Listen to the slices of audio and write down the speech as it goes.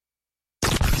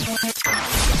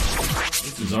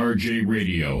This is RJ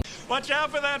Radio. Watch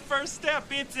out for that first step.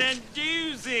 It's a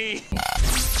doozy.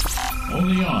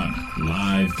 Only on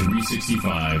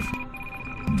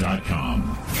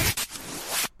Live365.com.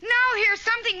 Now here's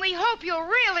something we hope you'll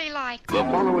really like. The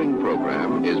following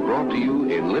program is brought to you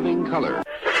in living color.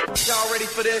 Y'all ready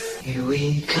for this? Here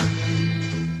we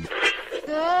come.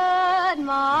 Good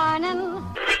morning.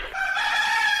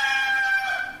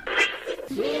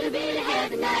 Little bit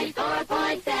ahead of the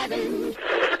 94.7.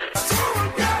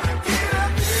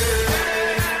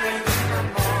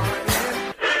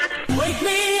 Wake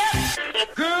me up.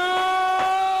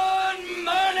 Good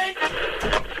morning.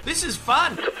 This is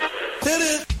fun. Hit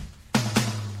it.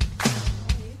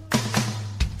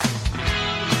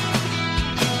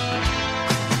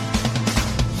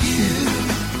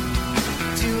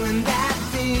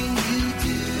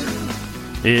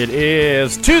 It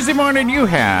is Tuesday morning. You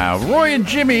have Roy and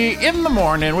Jimmy in the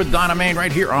morning with Donna Main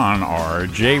right here on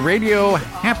RJ Radio.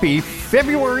 Happy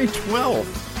February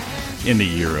 12th in the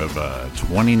year of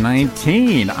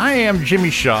 2019. I am Jimmy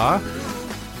Shaw,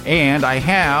 and I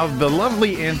have the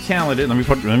lovely and talented. Let me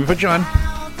put you on.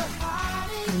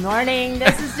 Good morning.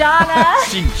 This is Donna.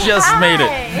 She just made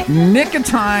it. Nick of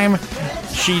time.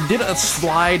 She did a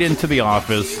slide into the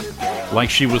office like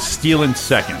she was stealing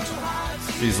seconds.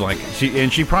 She's like,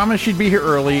 she promised she'd be here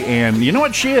early, and you know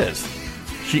what? She is.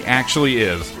 She actually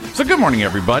is. So good morning,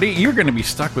 everybody. You're going to be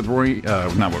stuck with Roy,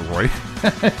 not with Roy.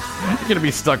 You're going to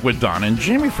be stuck with Donna and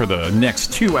Jimmy for the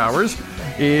next 2 hours.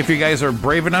 If you guys are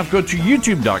brave enough, go to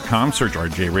youtube.com, search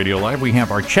RJ Radio Live. We have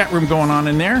our chat room going on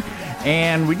in there,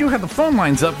 and we do have the phone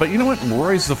lines up, but you know what?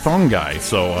 Roy's the phone guy,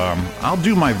 so I'll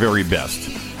do my very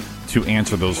best to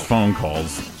answer those phone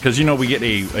calls, because you know we get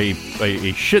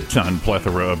a shit ton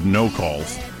plethora of no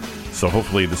calls, so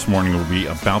hopefully this morning will be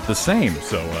about the same.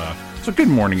 So good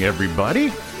morning,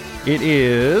 everybody. It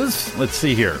is, let's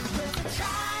see here,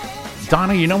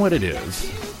 Donna, you know what it is?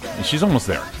 She's almost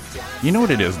there. You know what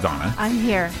it is, Donna? I'm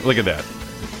here. Look at that.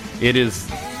 It is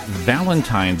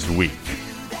Valentine's week.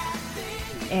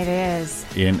 It is.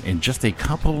 In just a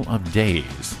couple of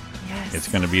days. It's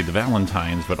going to be the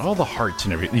Valentines, but all the hearts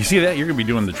and everything. You see that? You're going to be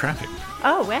doing the traffic.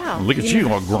 Oh, wow. Look at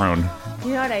you all grown.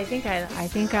 You know what? I think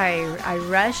I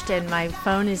rushed and my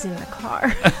phone is in the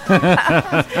car.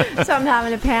 So I'm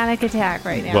having a panic attack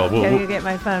right now. Well, Gotta get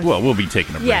my phone. Well, we'll be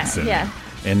taking a break soon. Yeah.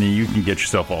 And then you can get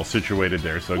yourself all situated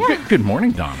there. So good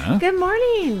morning, Donna. Good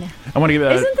morning. I want to give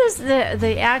Isn't this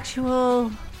the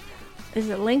actual... Is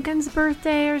it Lincoln's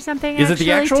birthday or something? Is it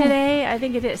the actual? Today? I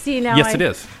think it is. See, now yes, it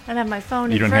is. I have my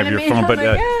phone in front of me. You don't have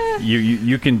your phone, but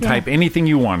you can type anything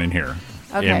you want in here.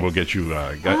 Okay. And we'll get you,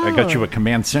 I got you a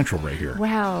Command Central right here.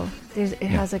 Wow. It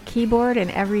has a keyboard and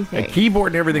everything. A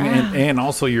keyboard and everything, and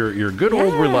also your good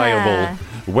old reliable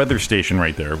weather station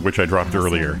right there, which I dropped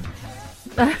earlier.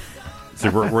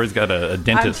 So Roy's got a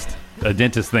dentist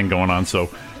thing going on, so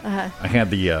I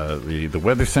had the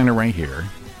weather center right here.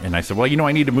 And I said, well,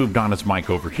 I need to move Donna's mic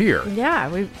over here.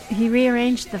 Yeah, he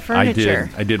rearranged the furniture.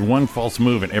 I did one false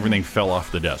move, and everything fell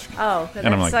off the desk. Oh, but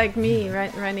and that's like me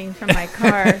running from my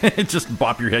car. Just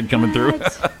bop your head coming through.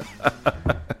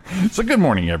 So good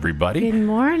morning, everybody. Good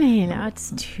morning.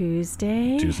 It's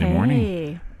Tuesday. Tuesday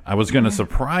morning. I was going to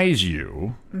surprise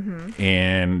you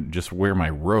and just wear my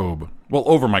robe. Well,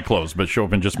 over my clothes, but show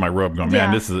up in just my robe going,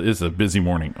 man, this is a busy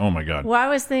morning. Oh, my God. Well, I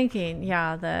was thinking,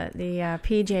 the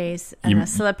PJs and the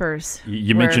slippers.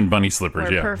 You mentioned bunny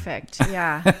slippers, were perfect.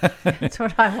 Yeah. That's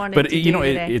what I wanted to do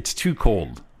today. It's too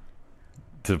cold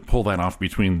to pull that off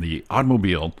between the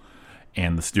automobile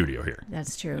and the studio here.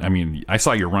 That's true. I mean, I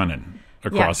saw you running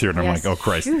across here, and I'm like, oh,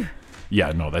 Christ. Whew.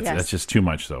 Yeah, no, that's just too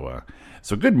much, So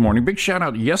good morning. Big shout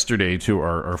out yesterday to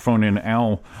our phone-in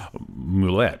Al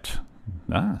Mulet.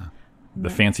 The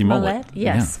fancy mullet.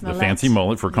 Yes. The fancy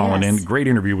mullet for calling in. Great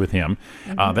interview with him.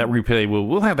 That replay,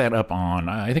 we'll have that up on,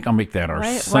 I think I'll make that our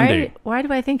Sunday. Why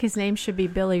do I think his name should be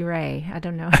Billy Ray? I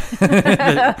don't know.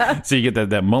 So you get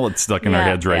that mullet stuck in our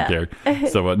heads right there.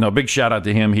 So, big shout out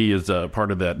to him. He is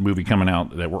part of that movie coming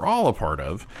out that we're all a part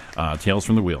of, Tales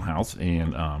from the Wheelhouse.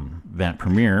 And that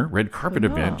premiere, red carpet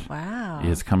event,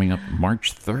 is coming up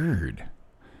March 3rd.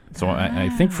 So I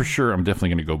think for sure I'm definitely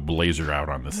going to go blazer out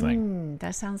on this thing.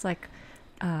 That sounds like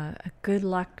a good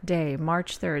luck day,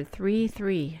 March 3rd,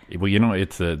 3/3. Well,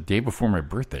 it's the day before my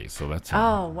birthday, so that's...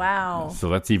 oh, wow. So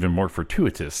that's even more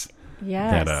fortuitous.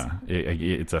 Yes. That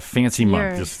it's a fancy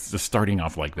month, just starting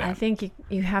off like that. I think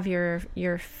you have your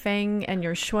feng and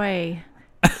your shui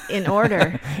in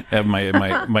order. Have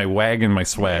my wag and my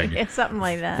swag. It's something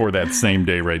like that. For that same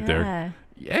day right there.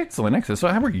 Excellent. So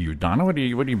how are you, Donna? What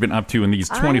have you been up to in these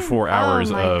 24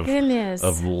 hours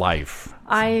of life?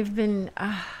 I've been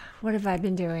what have I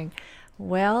been doing?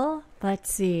 Well,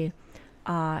 let's see.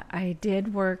 I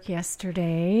did work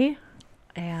yesterday.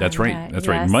 And, That's right. That's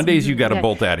right. yes. Mondays you got to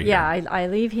bolt out of here. Yeah, I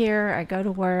leave here. I go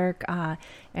to work, and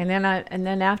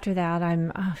then after that,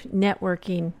 I'm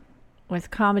networking with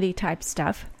comedy type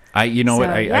stuff. I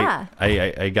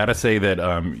So, gotta say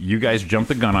that you guys jumped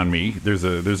the gun on me. There's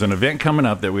an event coming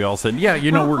up that we all said, yeah,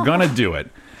 we're gonna do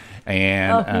it.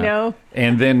 And no.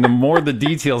 And then the more the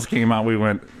details came out, we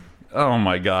went, oh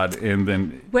my God. And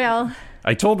then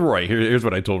I told Roy, here's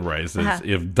what I told Roy. I says,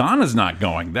 if Donna's not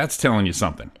going, that's telling you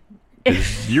something.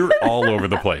 'Cause you're all over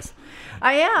the place.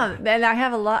 I am, and I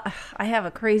have I have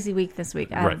a crazy week this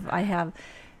week. I have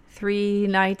 3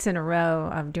 nights in a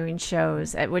row of doing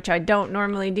shows, at which I don't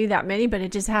normally do that many, but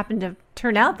it just happened to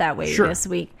turn out that way this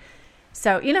week.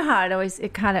 So you know how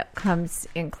it kind of comes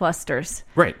in clusters,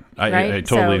 right? I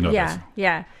totally know this. this.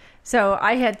 Yeah. So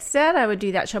I had said I would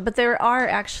do that show, but there are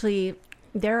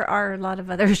a lot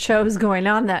of other shows going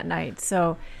on that night.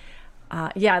 So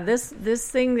this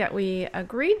thing that we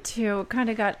agreed to kind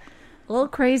of got a little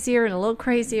crazier,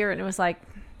 and it was like,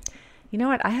 you know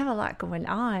what? I have a lot going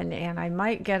on, and I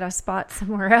might get a spot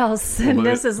somewhere else. And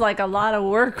this is like a lot of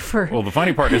work for. Well, the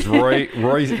funny part is Roy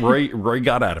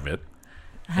got out of it,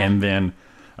 and then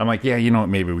I'm like, yeah, you know what?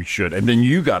 Maybe we should. And then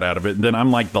you got out of it, and then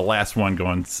I'm like the last one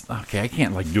going, okay, I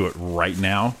can't like do it right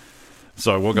now.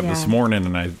 So I woke up this morning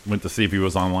and I went to see if he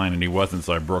was online, and he wasn't.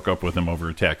 So I broke up with him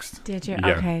over text. Did you?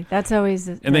 Yeah. Okay, that's always.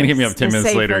 And then he hit me up 10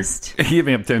 minutes later. He hit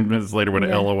me up 10 minutes later with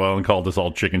an LOL and called us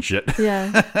all chicken shit.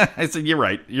 Yeah. I said, "You're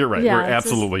right. Yeah, We're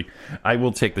absolutely. I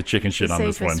will take the chicken shit on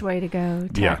this one." Safest way to go.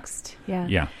 Text. Yeah.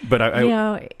 Yeah. But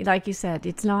I like you said,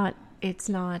 it's not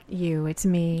you. It's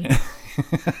me.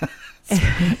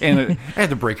 And I had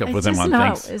to break up with him on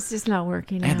Thanksgiving. It's just not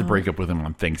working out. I had to break up with him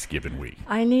on Thanksgiving week.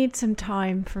 I need some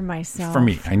time for myself. For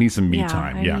me, I need some me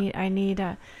time.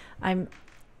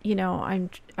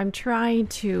 I'm trying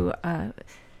to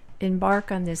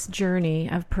embark on this journey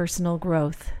of personal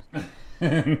growth.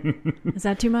 Is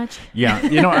that too much? Yeah,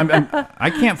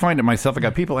 I can't find it myself. I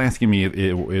got people asking me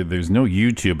if there's no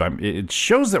YouTube. It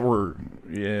shows that we're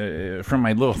from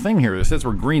my little thing here. It says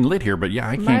we're green lit here, but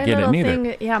I can't get it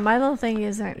neither. My little thing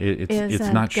isn't.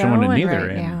 It's not showing it neither.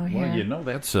 Right now, well,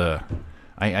 that's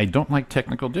I don't like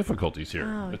technical difficulties here.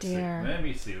 Oh dear. Let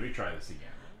me see. Let me try this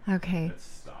again. Okay. Let's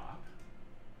stop.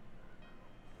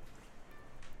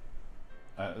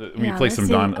 Let me play some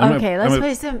Donna. I'm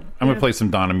gonna play some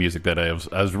Donna music that I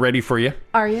was ready for you.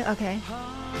 Are you okay?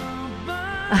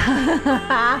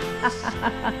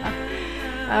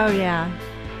 Oh yeah,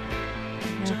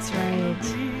 that's right.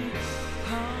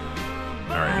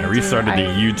 All right, I restarted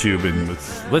the YouTube, and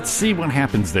let's see what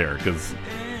happens there, because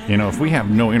if we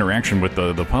have no interaction with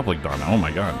the public, Donna, oh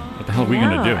my God, what the hell are we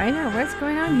gonna do? I know what's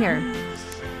going on here.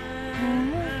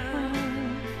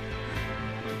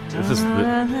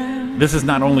 This is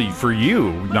not only for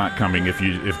you not coming if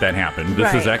that happened.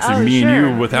 This is actually me and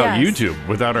you without YouTube,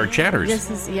 without our chatters.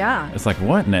 It's like,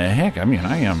 what in the heck? I mean,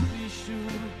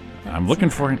 I'm looking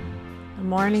for it. A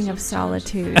morning of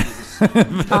solitude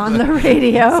on the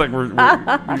radio. It's like we're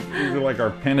like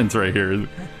our penance right here.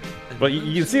 But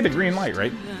you see the green light,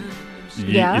 right?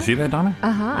 You see that, Donna?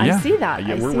 I see that.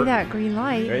 I see that green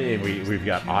light. We've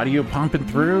got audio pumping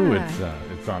through.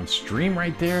 It's on stream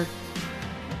right there.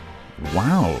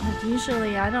 Wow.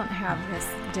 Usually I don't have this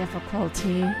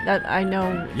difficulty. That I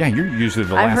know. Yeah, you're usually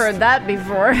the last. I've heard that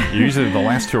before. You're usually the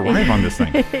last to arrive on this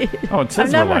thing. Oh, it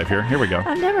says we're live here. Here we go.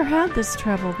 I've never had this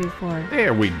trouble before.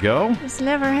 There we go. This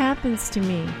never happens to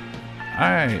me. All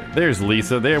right, there's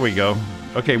Lisa. There we go.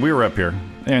 Okay, we were up here,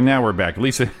 and now we're back.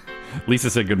 Lisa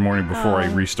said good morning before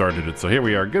I restarted it, so here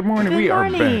we are. Good morning. Good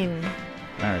morning. Are back.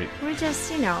 All right. We're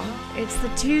just, it's the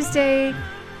Tuesday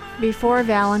before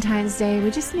Valentine's Day.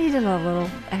 We just needed a little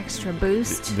extra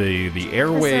boost. The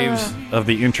airwaves of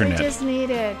the internet. We just need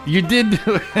it. You did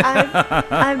do it.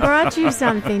 I brought you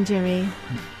something, Jimmy.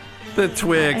 The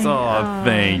Twix. Oh,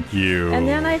 thank you. And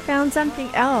then I found something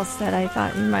else that I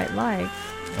thought you might like.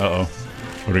 Uh-oh.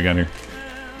 What do we got here?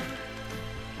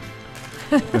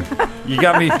 You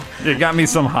got me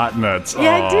some hot nuts.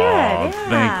 Yeah, I did. Yeah.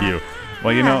 Thank you.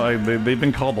 Well, they've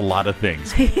been called a lot of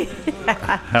things.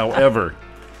 However,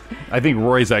 I think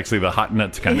Roy's actually the hot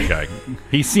nuts kind of guy.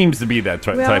 He seems to be that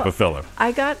type of fellow.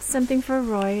 I got something for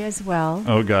Roy as well.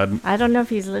 Oh, God. I don't know if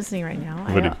he's listening right now.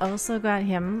 I also got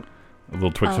him a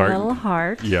little Twix heart. A little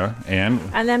heart. Yeah, and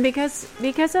then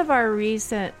because of our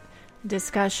recent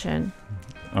discussion.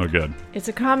 Oh, good. It's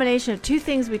a combination of two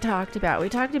things we talked about. We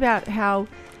talked about how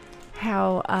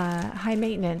how high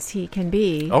maintenance he can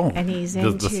be. Oh, and he's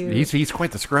he's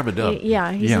quite the scrub-a-dub.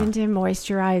 He's into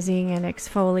moisturizing and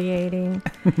exfoliating.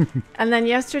 And then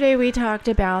yesterday we talked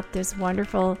about this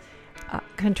wonderful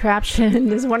contraption,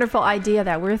 this wonderful idea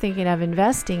that we're thinking of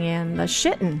investing in, the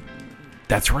shitten.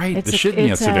 That's right, the shitten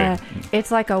yesterday.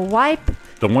 It's like a wipe.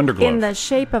 The Wonder Glove. In the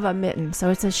shape of a mitten, so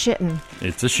it's a shitten.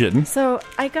 It's a shitten. So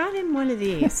I got him one of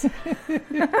these. An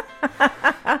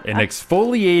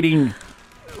exfoliating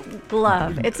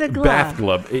glove. It's a glove. Bath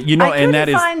glove. You know, and that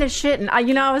is. I couldn't find a shitten.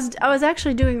 I was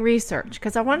actually doing research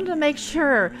because I wanted to make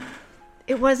sure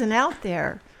it wasn't out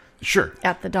there. Sure.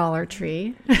 At the Dollar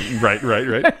Tree. Right.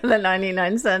 The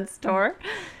 99-cent store.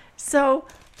 So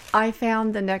I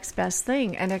found the next best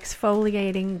thing, an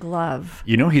exfoliating glove.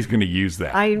 You know he's going to use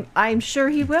that. I'm sure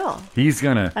he will. He's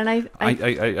going to. And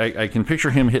I can picture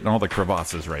him hitting all the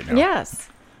crevasses right now. Yes.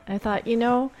 I thought,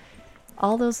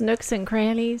 all those nooks and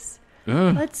crannies.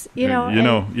 Let's,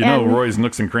 Roy's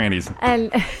nooks and crannies.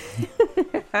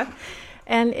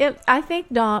 And I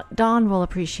think Dawn will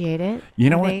appreciate it. You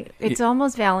know what? It's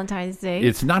almost Valentine's Day.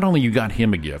 It's not only you got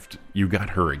him a gift, you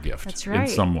got her a gift. That's right. In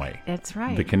some way. That's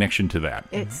right. The connection to that.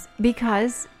 It's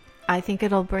because I think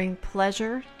it'll bring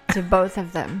pleasure to both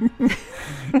of them.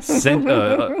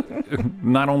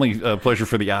 Not only pleasure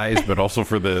for the eyes, but also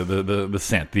for the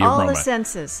scent, the aroma.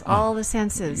 All the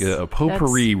senses.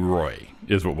 Potpourri Roy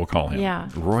is what we'll call him. Yeah.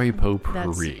 Roy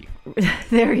Potpourri.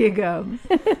 There you go.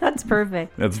 That's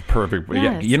perfect. That's perfect.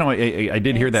 Yes. Yeah, I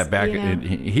did hear that back.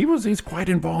 He's quite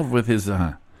involved with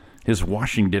his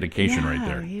washing dedication right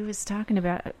there. He was talking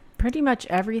about pretty much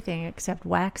everything except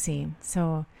waxing.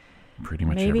 So pretty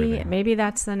much everything. Maybe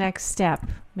that's the next step.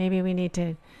 Maybe we need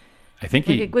to. I think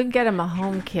we can get him a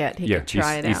home kit. He could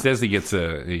try it out. He says he gets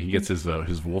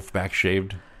his wolf back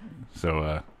shaved.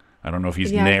 So I don't know if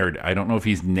he's nared. I don't know if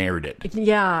he's nared it.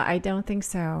 Yeah, I don't think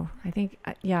so. I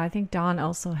think Dawn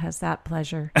also has that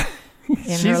pleasure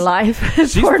in her life.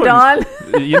 Poor Dawn.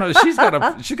 She's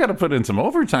got to put in some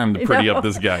overtime to pretty up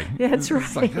this guy. That's right.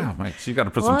 It's like, she's got to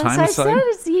put some time aside. As I said,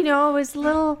 it was a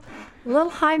little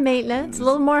high maintenance, a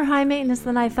little more high maintenance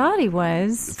than I thought he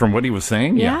was. From what he was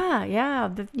saying, yeah.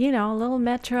 A little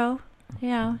metro, just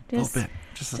a little bit,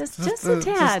 just a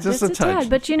tad, just a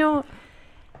tad. But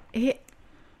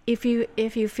if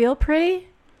you feel pretty,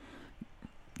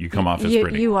 you come off as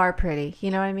pretty. You are pretty. You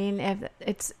know what I mean?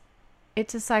 It's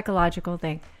a psychological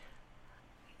thing.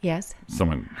 Yes.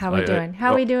 How are we doing?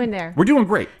 How are we doing there? We're doing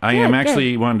great. I am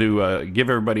actually wanting to give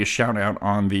everybody a shout out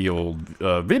on the old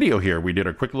video here. We did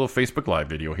a quick little Facebook Live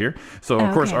video here. So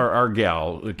of course our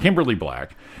gal Kimberly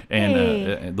Black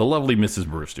and the lovely Mrs.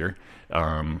 Brewster.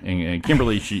 And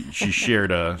Kimberly, she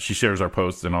shares our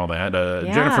posts and all that.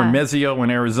 Jennifer Mezzio in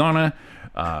Arizona.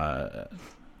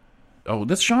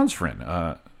 This is Sean's friend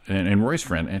and Roy's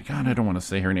friend. And God, I don't want to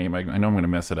say her name. I know I'm going to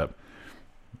mess it up.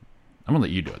 I'm going to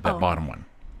let you do it. That bottom one.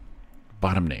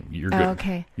 Bottom name. You're good.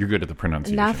 Okay. You're good at the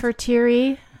pronunciation.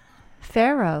 Nefertiri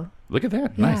Pharaoh. Look at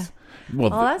that. Yeah. Nice. Well,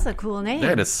 that's a cool name.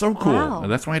 That is so cool. Wow.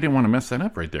 That's why I didn't want to mess that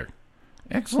up right there.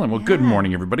 Excellent. Well, good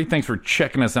morning, everybody. Thanks for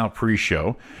checking us out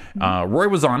pre-show. Roy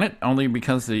was on it only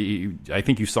because I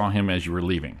think you saw him as you were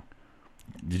leaving.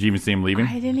 Did you even see him leaving?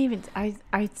 I didn't even.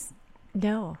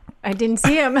 No, I didn't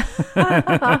see him.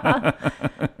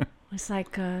 It's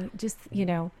like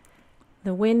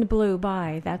the wind blew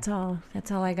by. That's all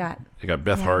I got. I got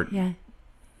Beth Hart. Yeah.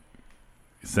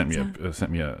 Sent me a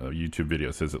YouTube video.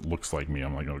 It says it looks like me.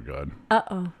 I'm like, oh god.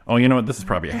 Oh, you know what? This is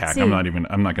probably a hack. I'm not going to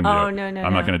do it. No.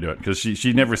 I'm not going to do it because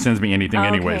she never sends me anything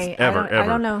anyways. Ever. I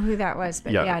don't know who that was,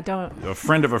 but don't. A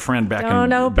friend of a friend back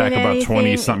about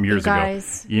 20 something years ago.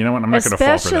 You know what? I'm not going to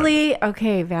fall for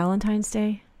that. Valentine's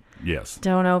Day. Yes.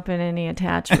 Don't open any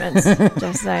attachments.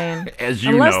 Just saying. As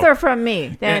you Unless know. they're from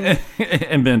me, then.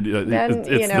 And then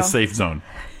it's the safe zone.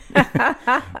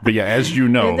 But yeah, as you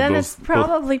know, and then it's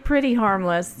probably pretty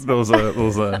harmless. Those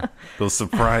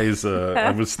surprise. I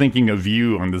was thinking of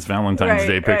you on this Valentine's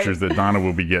Day pictures that Donna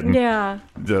will be getting. Yeah,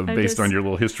 based on your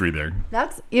little history there.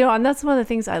 That's and that's one of the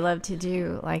things I love to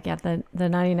do, like at the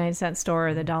 99-cent store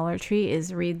or the Dollar Tree,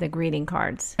 is read the greeting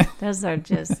cards. Those are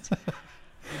just.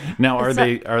 Now, are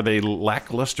they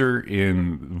lackluster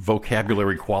in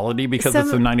vocabulary quality because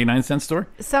it's a 99-cent store?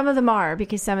 Some of them are,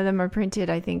 because some of them are printed,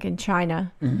 I think, in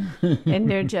China. And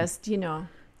they're just,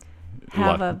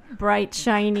 have a bright,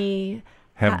 shiny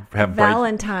have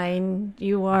Valentine.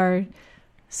 You are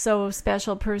so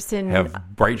special person. Have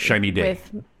bright, shiny day.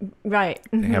 Right.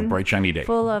 Mm-hmm. Have bright, shiny day.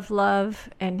 Full of love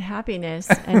and happiness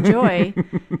and joy.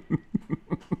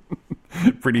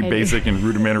 Pretty basic and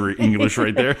rudimentary English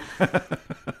right there.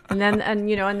 And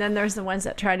then there's the ones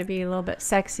that try to be a little bit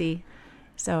sexy.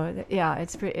 So yeah,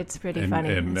 it's pretty And,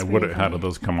 funny. and It's what? pretty How do funny.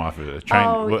 those come off?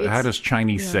 Oh, how does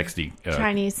Chinese sexy?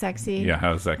 Chinese sexy? Yeah,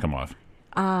 how does that come off?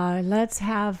 Let's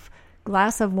have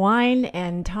glass of wine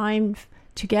and time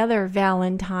together,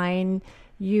 Valentine.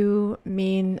 You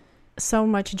mean so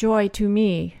much joy to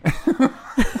me.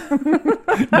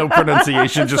 No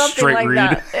pronunciation, just Something straight like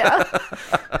read. that.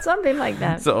 Yeah. Something like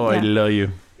that. So I Yeah. love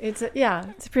you. It's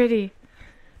pretty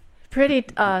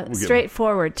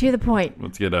straightforward, to the point.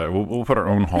 Let's get we'll put our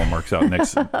own hallmarks out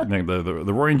next. the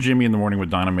Roy and Jimmy in the Morning with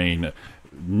Donna Main.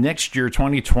 Next year,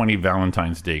 2020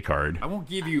 Valentine's Day card. I won't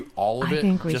give you all of I it.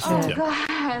 think we just should. a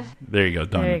tip. There you go,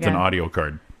 done. There you It's an go. audio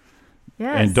card.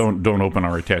 Yes. And don't open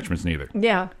our attachments neither.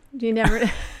 Yeah. You never.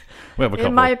 We have a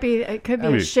couple. It could be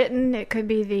shitting. It could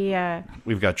be the.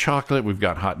 We've got chocolate. We've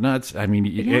got hot nuts. I mean,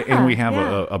 Yeah, and we have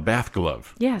yeah. a bath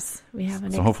glove. Yes, we have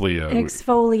an. So hopefully,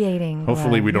 exfoliating.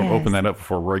 Hopefully glove, we don't yes. open that up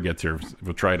before Roy gets here.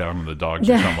 We'll try it out on the dogs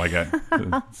or something like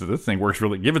that. So this thing works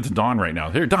really. Give it to Dawn right now.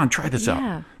 Here, Dawn, try this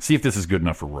Yeah. out. See if this is good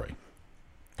enough for Roy.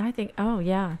 I think. Oh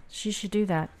yeah, she should do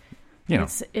that. You know,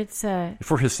 It's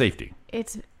for his safety.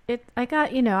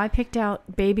 I picked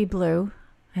out baby blue.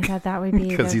 I thought that would be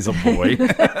Because he's a boy.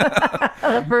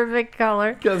 the perfect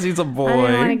color. Because he's a boy. I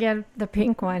didn't want to get the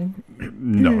pink one.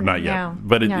 No, not yet. No,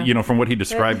 But no. from what he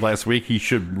described last week, he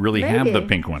should really have the Maybe.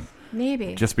 pink one.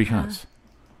 Maybe. Just because.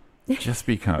 Just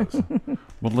because.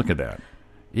 Well, look at that.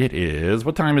 It is.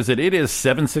 What time is it? It is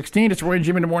 7:16. It's Roy and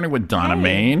Jimmy in the Morning with Donna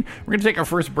Main. We're going to take our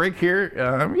first break here.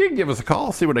 You can give us a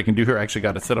call. See what I can do here. I actually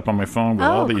got it set up on my phone with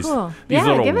all these cool. these Yeah,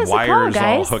 little give us a call, wires all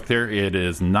guys. hooked there. It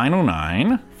is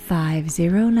 909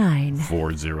 509.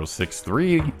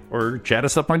 4063. Or chat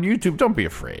us up on YouTube. Don't be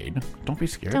afraid. Don't be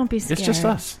scared. Don't be It's just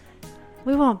scared. us.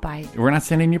 We won't bite. We're not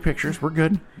sending you pictures. We're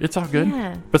good. It's all good.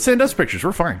 Yeah. But send us pictures.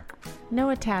 We're fine. No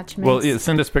attachments. Well,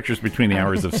 send us pictures between the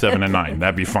hours of 7 and 9.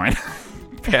 That'd be fine.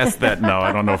 Past that, no.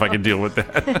 I don't know if I can deal with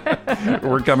that.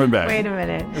 We're coming back. Wait a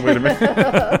minute. Wait a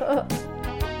minute.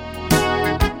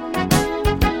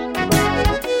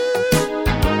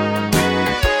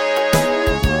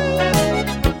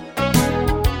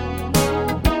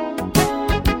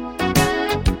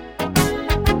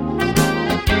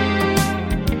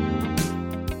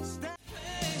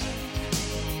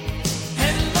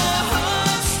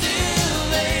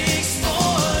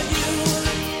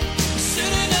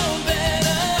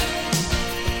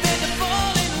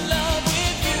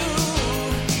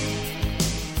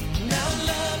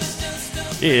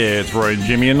 It's Roy and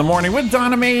Jimmy in the Morning with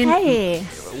Donna Main. Hey.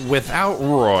 Without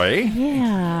Roy,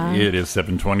 Yeah. it is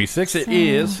 7:26.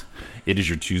 It is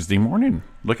your Tuesday morning.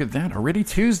 Look at that. Already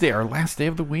Tuesday, our last day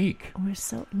of the week. We're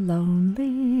so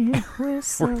lonely. We're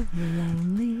so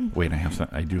lonely. Wait,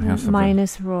 I do have something.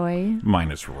 Minus Roy.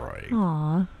 Minus Roy.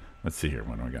 Aw. Let's see here.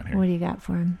 What do I got here? What do you got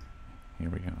for him? Here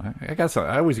we go. I got some.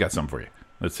 I always got something for you.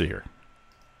 Let's see here.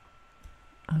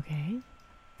 Okay.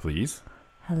 Please.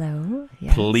 Hello?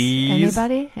 Yes. Please.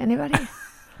 Anybody?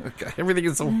 God, everything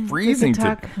is so freezing.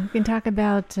 We can talk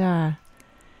about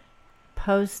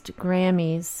post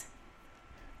Grammys,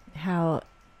 how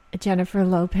Jennifer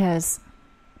Lopez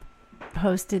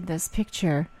posted this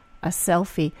picture, a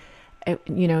selfie.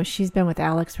 She's been with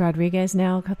Alex Rodriguez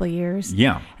now a couple of years.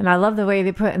 Yeah. And I love the way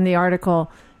they put in the article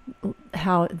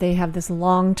how they have this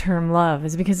long-term love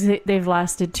is because they've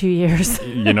lasted 2 years.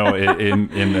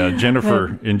 In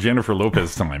Jennifer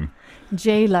Lopez time.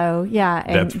 J-Lo, yeah,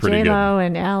 and That's pretty J-Lo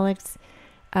and Alex.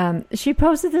 She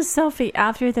posted this selfie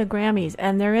after the Grammys,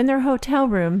 and they're in their hotel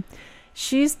room.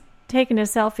 She's taking a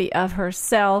selfie of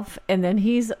herself, and then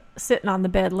he's sitting on the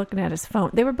bed looking at his phone.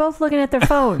 They were both looking at their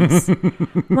phones.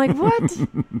 I'm like, what?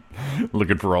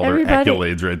 Looking for all their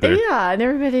accolades right there. Yeah, and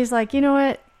everybody's like, you know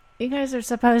what? You guys are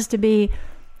supposed to be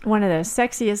one of the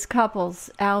sexiest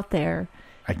couples out there.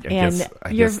 I guess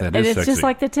that is and it's sexy. just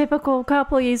like the typical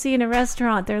couple you see in a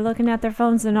restaurant. They're looking at their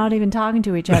phones. They're not even talking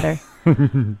to each other.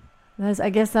 I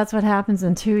guess that's what happens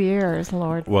in 2 years,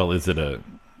 Lord. Well, so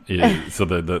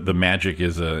the magic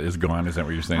is gone? Is that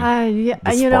what you're saying? Yeah,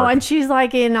 The spark. and she's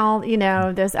like in all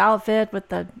this outfit with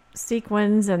the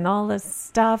sequins and all this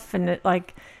stuff, and it I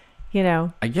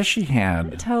guess she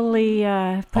had totally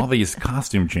all these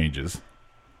costume changes.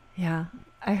 Yeah,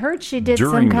 I heard she did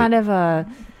During some kind of a.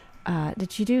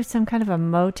 Did she do some kind of a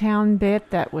Motown bit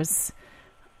that was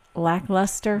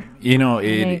lackluster? I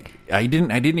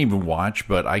didn't even watch,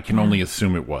 but I can only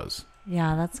assume it was.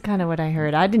 Yeah, that's kind of what I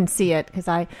heard. I didn't see it because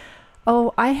I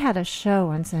had a show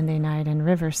on Sunday night in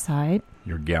Riverside.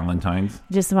 Your Galentine's?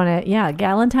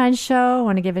 Galentine's show.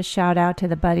 Want to give a shout out to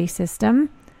the Buddy System.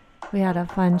 We had a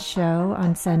fun show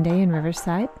on Sunday in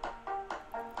Riverside.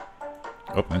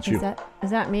 Oh, that's you. Is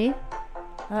that me?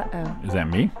 Uh-oh. Is that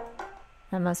me?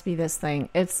 That must be this thing.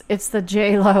 It's the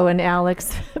J-Lo and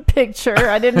Alex picture.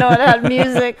 I didn't know it had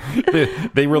music.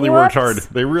 They really worked hard.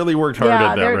 They really worked hard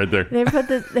at that right there.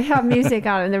 They have music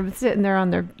on it, and they're sitting there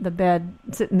on the bed,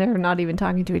 sitting there, not even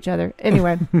talking to each other.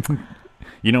 Anyway.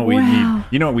 You know what we need?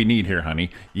 You know what we need here,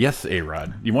 honey? Yes,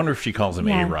 A-Rod. You wonder if she calls him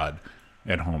A-Rod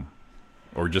at home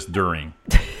or just during.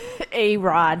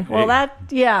 A-Rod. Well,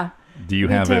 Do you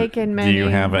have an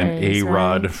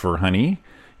A-Rod right? for honey?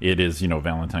 It is,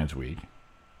 Valentine's week.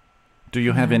 Do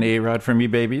you have an A-Rod for me,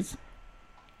 babies?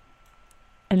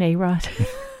 An A-Rod.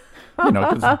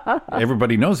 'Cause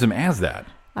everybody knows him as that.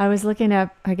 I was looking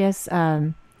up, I guess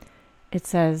it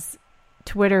says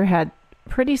Twitter had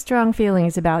pretty strong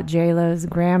feelings about J-Lo's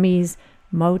Grammys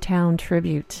Motown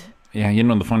tribute. Yeah,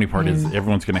 the funny part is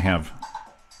everyone's going to have...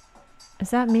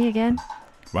 Is that me again?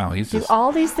 Wow, Do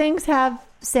all these things have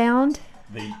sound?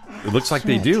 It looks like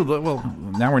they do. Well,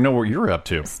 now we know what you're up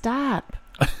to. Stop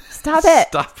it.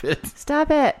 Stop it.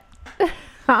 Stop it.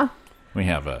 We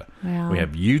have we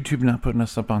have YouTube not putting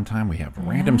us up on time. We have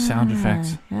random sound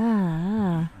effects.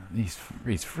 These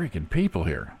freaking people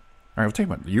here. All right, we'll take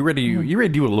one. You ready to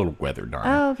do a little weather, Donna?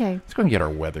 Oh, okay. Let's go and get our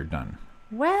weather done.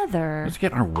 Weather. Let's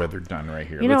get our weather done right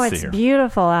here. It's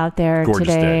beautiful out there gorgeous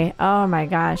today. Day. Oh my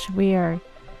gosh,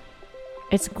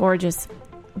 it's gorgeous.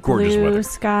 Gorgeous Blue weather.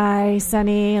 sky,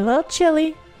 sunny, a little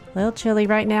chilly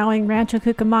right now in Rancho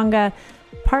Cucamonga.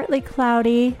 Partly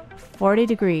cloudy, 40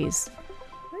 degrees.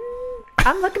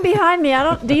 I'm looking behind me.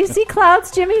 Do you see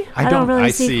clouds, Jimmy? I don't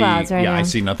really see clouds right now. Yeah, I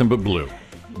see nothing but blue.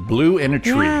 Blue and a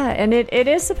tree. Yeah, and it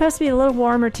is supposed to be a little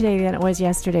warmer today than it was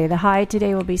yesterday. The high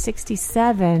today will be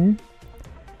 67.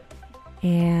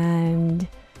 And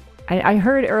I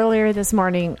heard earlier this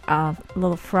morning a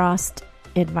little frost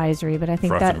advisory, but I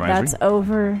think that's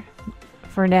over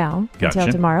for now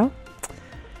until tomorrow.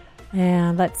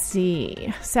 And let's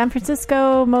see. San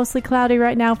Francisco, mostly cloudy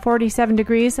right now, 47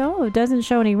 degrees. Oh, it doesn't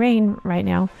show any rain right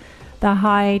now. The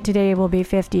high today will be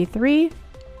 53.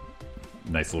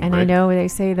 Nice little And break. I know they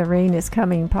say the rain is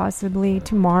coming possibly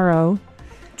tomorrow.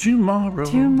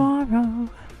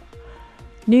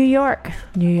 New York.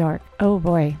 Oh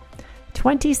boy.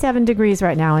 27 degrees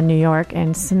right now in New York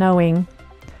and snowing.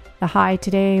 The high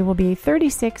today will be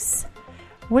 36.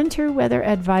 Winter weather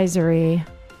advisory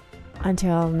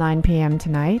until 9 p.m.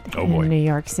 tonight in New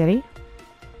York City.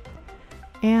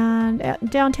 And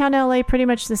downtown LA, pretty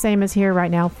much the same as here right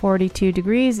now, 42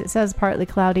 degrees. It says partly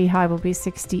cloudy, high will be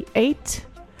 68.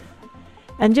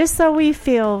 And just so we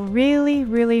feel really,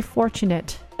 really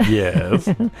fortunate. Yes.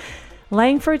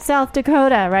 Langford, South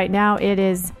Dakota, right now it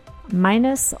is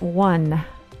 -1.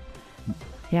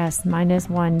 Yes,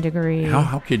 -1 degree.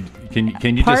 How can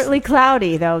you partly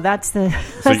cloudy though? That's the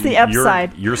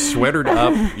upside. You're sweatered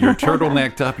up, you're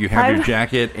turtlenecked up, you have your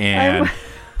jacket, and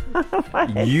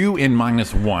you in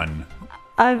 -1.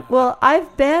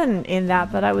 I've been in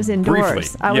that, but I was indoors.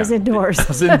 Briefly, I was indoors. I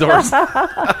was indoors.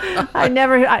 I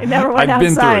never went outside. I've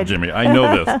been through it, Jimmy. I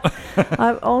know this.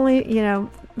 I've only,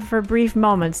 for brief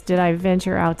moments did I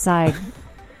venture outside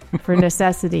for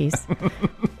necessities.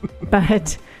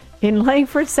 But in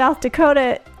Langford, South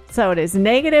Dakota, so it is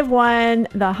 -1.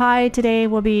 The high today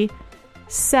will be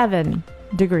 7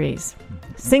 degrees.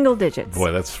 Single digits.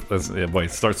 Boy, boy,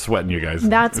 start sweating, you guys.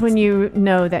 That's when you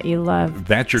know that you love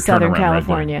that's your Southern turnaround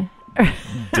California. Right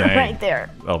there. Dang. Right there.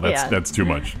 Oh, that's too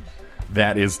much.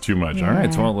 That is too much. Yeah. All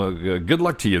right. So, well, good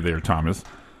luck to you there, Thomas.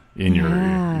 In your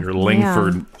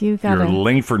Langford, your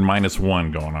Langford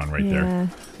 -1 going on right there. All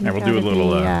right, we'll do a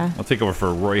little. I'll take over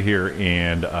for Roy here,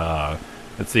 and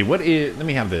let's see what is. Let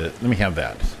me have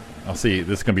that. I'll see.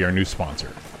 This is going to be our new sponsor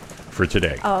for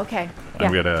today. Oh, okay.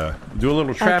 I'm gonna do a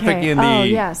little traffic in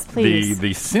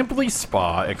the Simply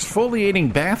Spa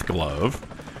exfoliating bath glove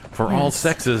for all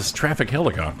sexes traffic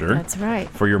helicopter. That's right.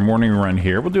 For your morning run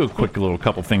here, we'll do a quick little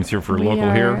couple things here for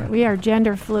local here. We are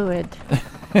gender fluid.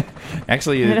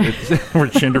 Actually, we're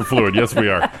gender fluid. Yes, we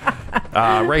are.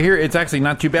 Right here, it's actually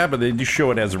not too bad, but they do show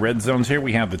it as red zones here.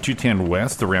 We have the 210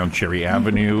 West around Cherry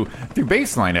Avenue through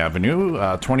Baseline Avenue,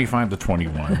 25 to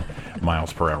 21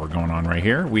 miles per hour going on right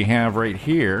here. We have right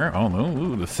here,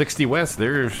 the 60 West.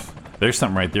 There's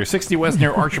something right there. 60 West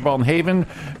near Archibald and Haven.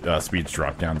 Speeds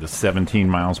drop down to 17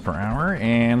 miles per hour.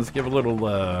 And let's give a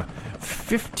little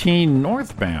 15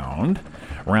 northbound.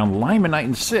 Around Lymanite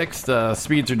and 6th,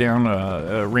 speeds are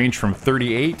down, range from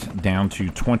 38 down to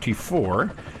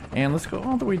 24. And let's go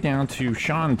all the way down to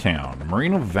Seantown,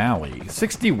 Moreno Valley,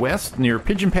 60 West near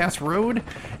Pigeon Pass Road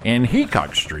and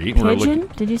Heacock Street. Pigeon?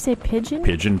 Did you say Pigeon?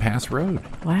 Pigeon Pass Road.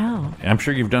 Wow. I'm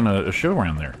sure you've done a show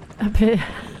around there.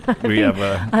 We have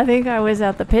I think I was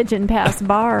at the Pigeon Pass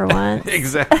bar once.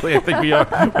 exactly. I think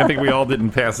we all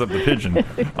didn't pass up the pigeon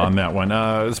on that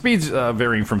one. Speeds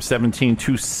varying from 17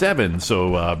 to 7,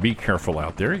 so be careful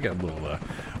out there. You got a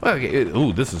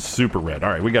little. This is super red. All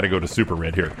right, we got to go to super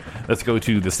red here. Let's go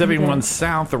to the 71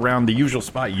 south around the usual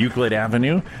spot, Euclid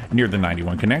Avenue, near the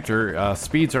 91 connector.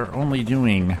 Speeds are only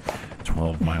doing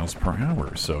 12 miles per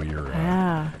hour, so your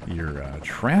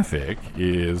traffic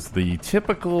is the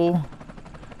typical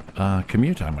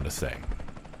commute, I'm going to say.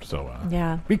 So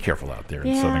be careful out there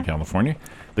in Southern California.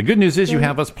 The good news is you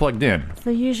have us plugged in.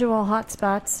 The usual hot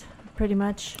spots, pretty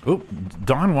much. Oh,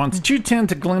 Dawn wants 210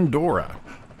 to Glendora.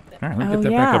 All right, let me get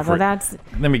that back up for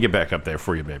you. Let me get back up there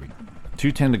for you, baby.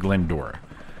 210 to Glendora.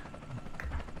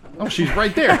 Oh, she's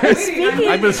right there. Speaking of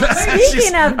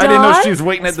Dawn. I didn't know she was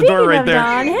waiting at the door right there.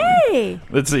 Dawn, hey.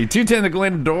 Let's see. 210 to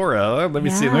Glendora. Let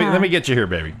me see. Let me get you here,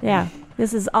 baby. Yeah.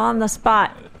 This is on the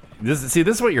spot. This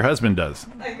is what your husband does.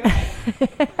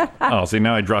 Oh, see,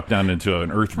 now I dropped down into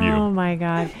an earth view. Oh, my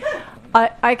God.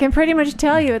 I can pretty much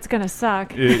tell you it's going to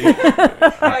suck. I'll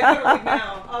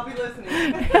be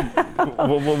listening.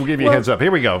 We'll give you a heads up.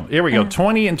 Here we go.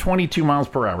 20 and 22 miles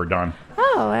per hour, Dawn.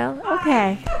 Oh, well,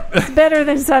 okay. It's better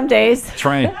than some days.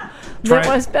 Try. It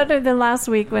was better than last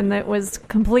week when it was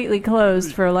completely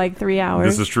closed for like 3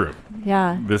 hours. This is true.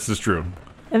 Yeah. This is true.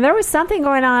 And there was something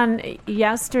going on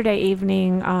yesterday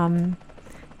evening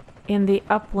in the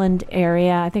Upland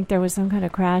area. I think there was some kind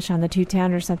of crash on the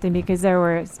 210 or something because there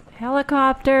were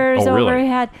helicopters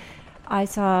overhead. I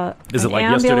saw an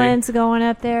ambulance going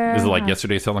up there. Is it like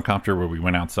yesterday's helicopter where we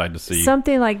went outside to see?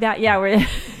 Something like that, yeah, where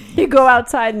you go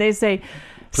outside and they say,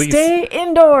 stay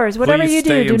indoors. Whatever you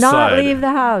do not leave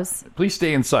the house. Please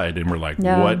stay inside. And we're like,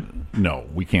 what? No,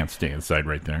 we can't stay inside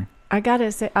right there. I got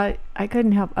to say, I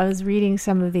couldn't help. I was reading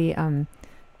some of the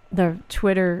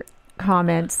Twitter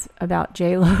comments about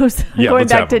J-Lo's. Going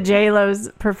back to J-Lo's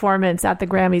performance at the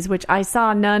Grammys, which I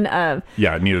saw none of.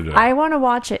 Yeah, neither did I. I want to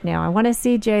watch it now. I want to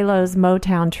see J-Lo's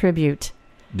Motown tribute.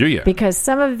 Do you? Because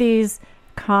some of these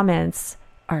comments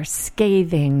are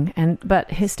scathing but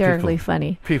hysterically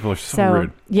funny. People are so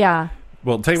rude. Yeah.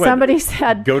 Well, tell you somebody what.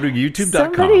 Said, go to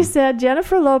YouTube.com. Somebody said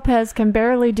Jennifer Lopez can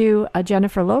barely do a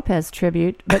Jennifer Lopez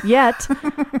tribute, but yet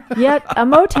a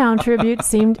Motown tribute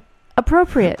seemed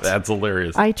appropriate. That's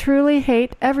hilarious. I truly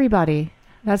hate everybody.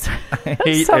 I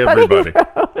hate everybody.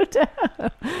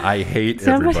 I hate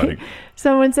everybody.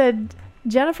 Someone said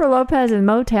Jennifer Lopez and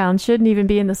Motown shouldn't even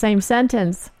be in the same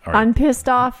sentence. Right. I'm pissed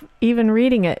off even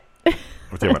reading it.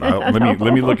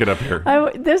 Let me look it up here.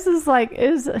 This is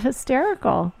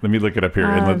hysterical. Let me look it up here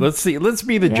and let's see. Let's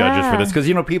be the judges for this because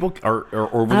people are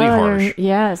overly harsh.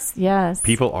 Yes.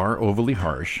 People are overly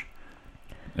harsh.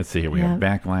 Let's see here. We have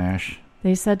backlash.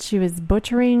 They said she was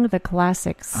butchering the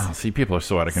classics. Oh, see, people are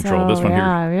so out of control. This one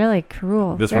here, really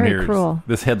cruel. This Very one here, cruel.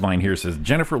 This headline here says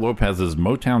Jennifer Lopez's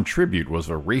Motown tribute was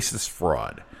a racist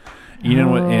fraud. You know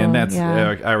what? And that's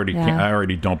I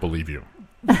already don't believe you.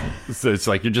 So it's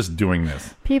like you're just doing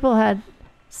this. People had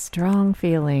strong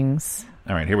feelings.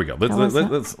 All right, here we go. Let's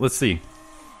see.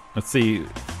 Let's see. She's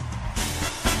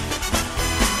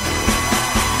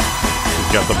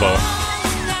got the bow.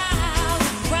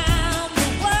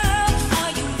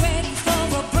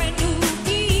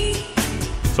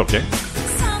 It's okay.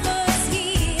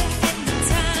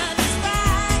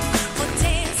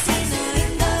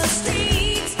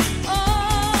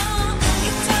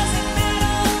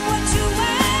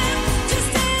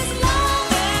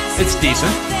 It's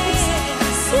decent.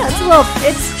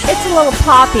 It's a little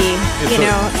poppy.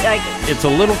 It's a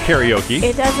little karaoke.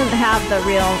 It doesn't have the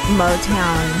real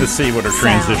Motown. To see what her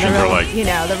transitions are like.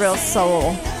 The real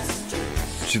soul.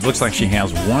 She looks like she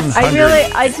has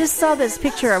 100. I just saw this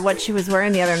picture of what she was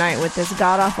wearing the other night with this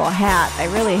god-awful hat. I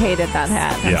really hated that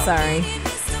hat. I'm sorry.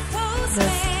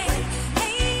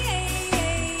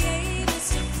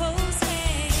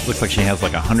 Looks like she has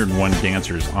like 101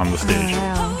 dancers on the stage.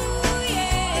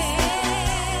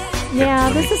 Yeah,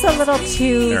 this is a little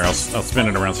too... Here, I'll spin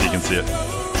it around so you can see it.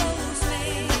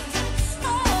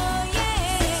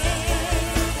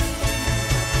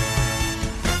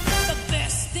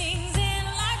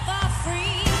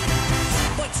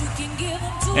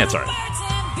 Yeah, it's all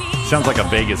right. Sounds like a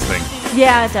Vegas thing.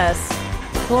 Yeah, it does.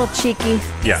 A little cheeky.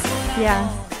 Yeah.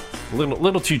 A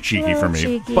little too cheeky for me.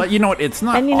 Cheeky. But you know what? It's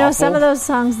not awful. Some of those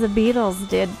songs the Beatles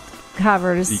did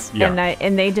covers, and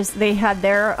they had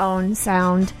their own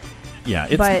sound. Yeah,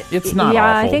 it's not awful.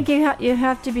 I think you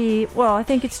have to be... Well, I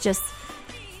think it's just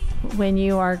when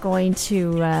you are going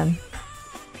to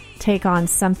take on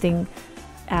something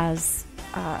as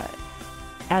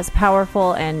as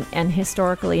powerful and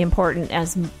historically important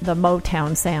as the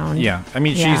Motown sound. Yeah, I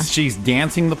mean, Yeah. she's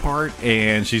dancing the part,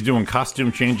 and she's doing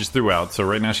costume changes throughout. So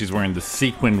right now she's wearing the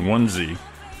sequin onesie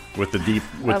with the deep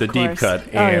deep cut.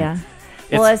 Oh And yeah.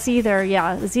 Well, it's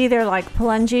either like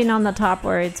plunging on the top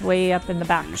or it's way up in the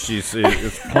back.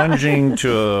 it's plunging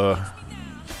to.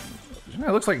 It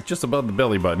looks like just above the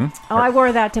belly button. Oh, I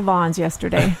wore that to Vaughn's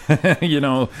yesterday.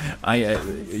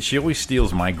 She always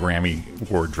steals my Grammy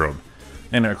wardrobe.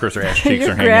 And of course, her ass cheeks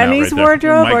Your are hanging out right Grammy's there.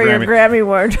 wardrobe My or your Grammy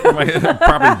wardrobe?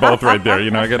 probably both right there.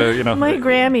 I gotta, My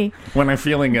Grammy. when I'm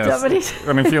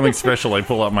feeling special, I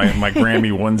pull out my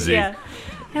Grammy onesie. Yeah.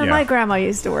 Yeah, Yeah. my grandma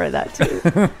used to wear that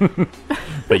too.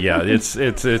 But yeah, it's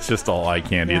just all eye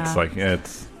candy. Yeah. It's like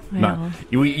it's Well. not.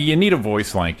 You need a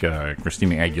voice like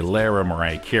Christina Aguilera,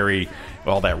 Mariah Carey,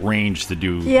 all that range to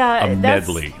do Yeah, a that's-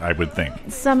 medley. I would think.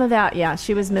 Some of that, yeah,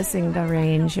 she was missing the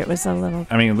range. It was a little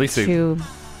I mean, at least too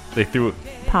they threw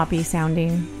poppy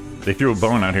sounding. a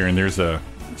bone out here, and there's a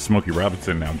Smokey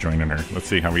Robinson now joining her. Let's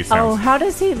see how he Oh, sounds. how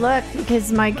does he look?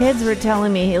 Because my kids were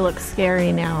telling me he looks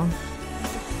scary now.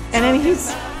 And I mean,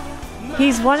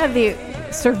 he's one of the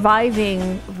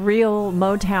surviving real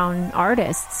Motown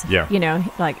artists. Yeah.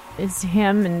 Like it's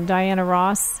him and Diana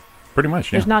Ross. Pretty much.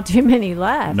 Yeah. There's not too many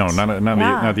left. No, not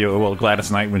the Gladys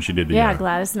Knight when she did the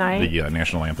Gladys Knight. the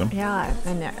national anthem. Yeah,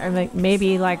 and like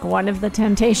maybe like one of the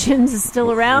Temptations is still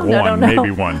around. I don't know.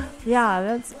 Maybe one. Yeah,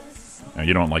 that's Now,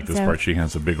 you don't like this So- part. She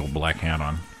has a big old black hat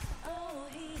on.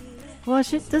 well.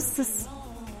 This is.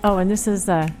 Oh, and this is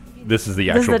This is the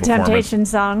this is actual the performance. Temptation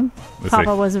song. Let's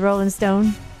Papa see. was a Rolling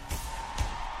Stone.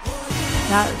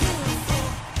 That.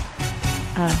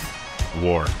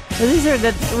 War. Well, these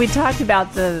are we talked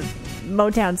about the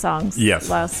Motown songs Yes.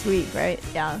 last week, right?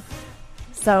 Yeah.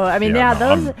 So I mean, Yeah, no,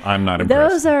 those I'm not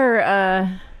impressed. those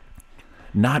are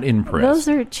Not impressed. those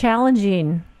are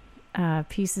challenging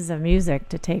pieces of music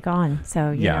to take on.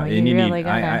 So you know, and you really need.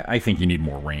 gotta. I think you need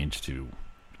more range to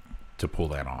pull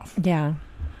that off. Yeah,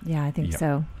 I think Yeah.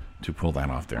 so. To pull that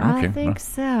off there. I Okay. think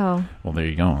so. Well, there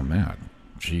you go on that.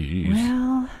 Jeez.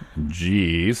 Well,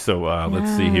 Jeez. So let's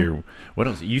see Yeah. here. What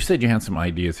else? You said you had some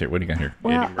ideas here. What do you got here?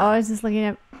 I was just looking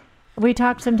at. We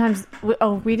talked sometimes.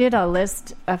 We did a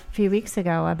list a few weeks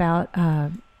ago about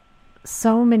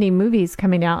so many movies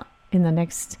coming out in the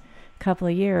next couple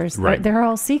of years. Right. They're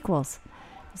all sequels.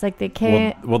 It's like they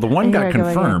can't. Well, the one got Here I go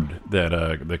again. confirmed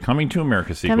that the Coming to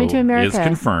America sequel Coming to America. is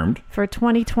confirmed. For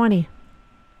 2020.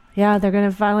 Yeah, they're going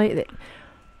to finally.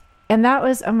 And that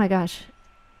was, oh my gosh.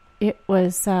 It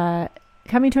was,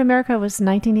 Coming to America was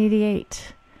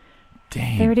 1988.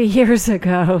 Dang. 30 years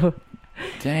ago.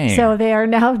 Dang. So they are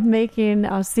now making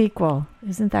a sequel.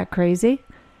 Isn't that crazy?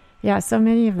 Yeah, so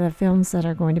many of the films that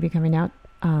are going to be coming out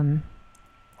in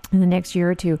the next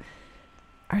year or two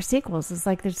are sequels. It's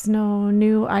like there's no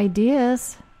new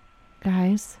ideas,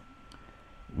 guys.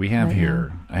 We have Right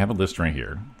here, I have a list right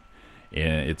here.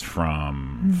 It's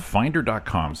from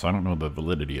Finder.com, so I don't know the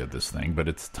validity of this thing, but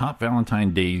it's top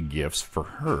Valentine Day gifts for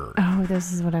her. Oh,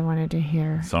 this is what I wanted to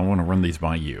hear. So I want to run these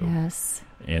by you. Yes.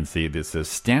 And see, this says,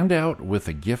 stand out with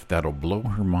a gift that'll blow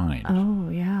her mind. Oh,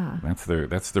 yeah.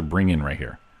 That's their bring-in right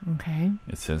here. Okay.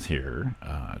 It says here,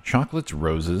 chocolates,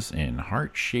 roses, and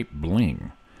heart-shaped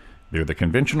bling. They're the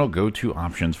conventional go-to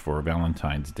options for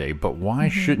Valentine's Day, but why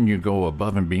shouldn't you go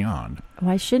above and beyond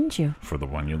Why shouldn't you? for the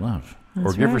one you love?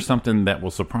 That's or give her right. something that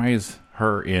will surprise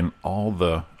her in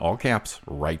all caps,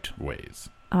 right ways.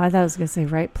 Oh, I thought I was going to say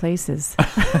right places.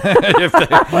 If they-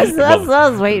 That's what I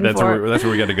was waiting that's for.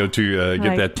 where we got to go to get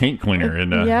Like, that taint cleaner.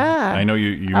 And yeah. I know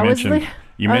you I was mentioned li-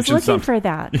 you I was mentioned looking something for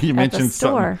that You at mentioned the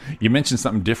store. You mentioned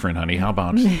something different, honey. How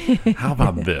about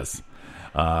this?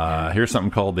 Here's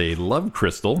something called a love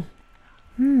crystal.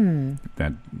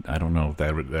 That I don't know if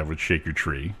that would shake your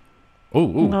tree. Oh,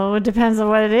 Well, it depends on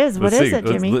what it is. What let's is see. it,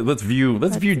 Jimmy? Let's view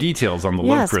details on the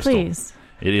love Yes, crystal. please.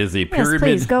 It is a Yes, pyramid.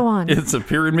 please, go on. It's a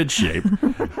pyramid shape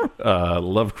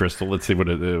love crystal. Let's see what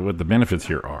the benefits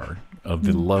here are of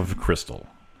the love crystal.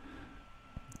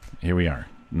 Here we are,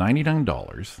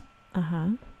 $99.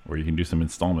 Or you can do some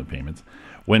installment payments.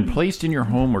 When placed in your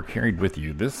home or carried with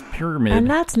you, this pyramid. And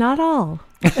that's not all.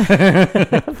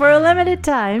 For a limited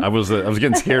time. I was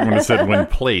getting scared when it said when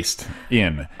placed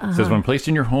in. It says when placed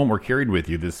in your home or carried with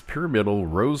you, this pyramidal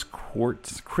rose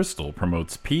quartz crystal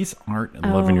promotes peace, art,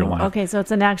 and love in your life. Okay, so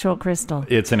it's an actual crystal.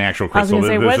 It's an actual I was crystal. going to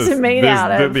say, This what's is- it made there's-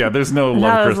 out of? Yeah, there's no And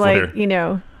love I was crystal like,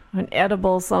 here. an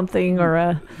edible something or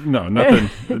a. No, nothing.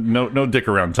 no dick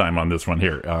around time on this one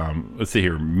here. Let's see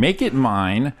here. Make It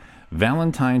Mine,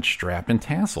 Valentine strap and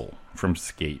tassel from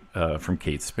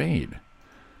Kate Spade.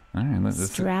 All right,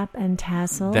 Strap and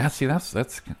tassel. Let's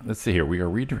see here. We are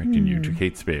redirecting you to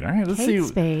Kate Spade. All right, let's see.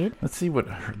 Spade. Let's see what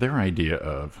their idea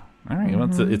of. All right, well,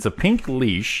 it's a pink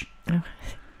leash.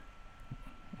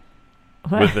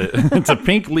 It's a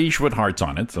pink leash with hearts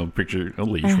on it. So picture a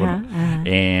leash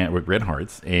and with red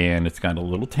hearts, and it's got a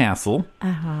little tassel.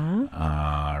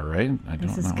 All right,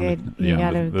 This is good.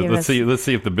 Let's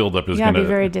see if the buildup is going to be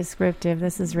very descriptive.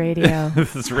 This is radio.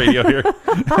 This is radio here.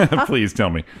 Please tell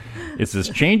me. It says,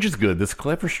 change is good. This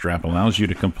clever strap allows you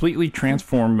to completely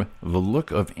transform the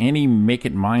look of any make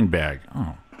it mine bag.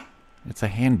 Oh, it's a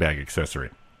handbag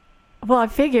accessory. Well, I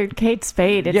figured Kate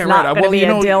Spade. It's not going to be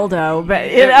a dildo, but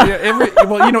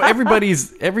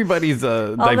everybody's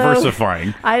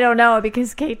diversifying. I don't know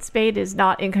because Kate Spade is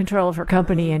not in control of her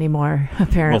company anymore.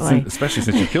 Apparently, well, especially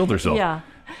since she killed herself. Yeah.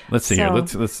 Let's see here.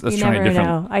 Let's try a different.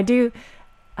 Know. I do.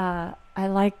 I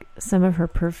like some of her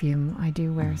perfume. I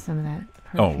do wear some of that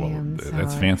perfume. Oh, well,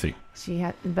 that's fancy.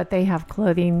 But they have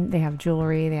clothing. They have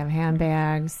jewelry. They have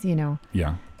handbags.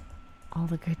 Yeah. All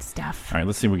the good stuff. All right,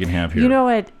 let's see what we can have here. You know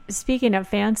what? Speaking of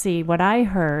fancy, what I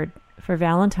heard for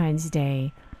Valentine's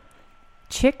Day,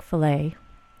 Chick-fil-A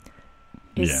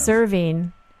is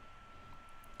serving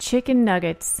chicken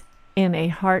nuggets in a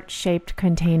heart-shaped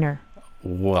container.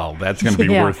 Well, that's going to be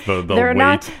worth the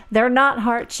wait. They're not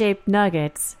heart-shaped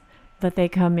nuggets, but they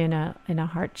come in a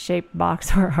heart-shaped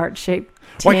box or a heart-shaped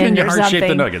tin. Why couldn't you heart-shape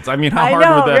the nuggets? I mean, how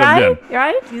hard would that have been?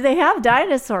 Right? They have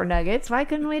dinosaur nuggets. Why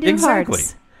couldn't we do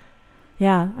hearts?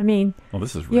 Yeah, I mean,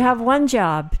 you have one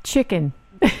job, chicken.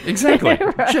 Exactly,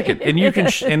 right. Chicken, and you can,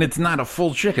 and it's not a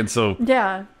full chicken. So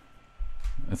yeah.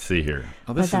 Let's see here.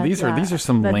 Oh, these are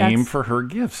some lame for her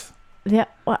gifts. Yeah,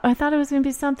 well, I thought it was going to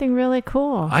be something really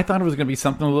cool. I thought it was going to be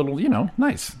something a little,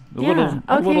 nice.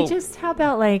 Just how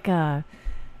about like,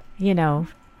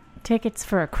 tickets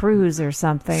for a cruise or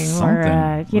something.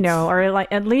 Or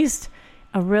like at least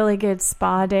a really good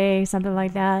spa day, something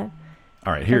like that.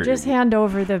 All right, here. Or just hand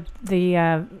over the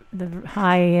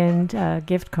high-end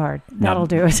gift card. That'll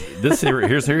do it.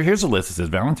 Here's a list. It says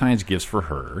Valentine's gifts for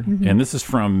her, and this is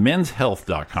from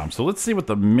menshealth.com. So let's see what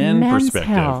the men's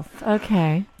perspective. Health.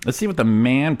 Okay. Let's see what the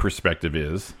man perspective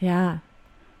is. Yeah.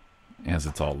 As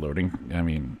it's all loading. I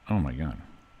mean, oh my God.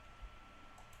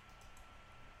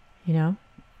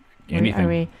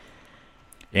 Anything.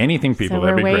 Anything, people. So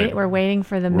that'd be great. We're waiting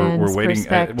for the men's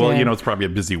perspective. It's probably a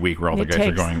busy week where all the guys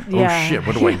are going, shit,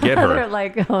 what do I get her? They're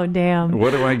like, oh, damn.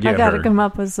 What do I get her? I got to come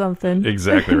up with something.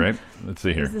 Exactly, right? Let's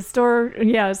see here. Is the store,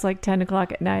 it's like 10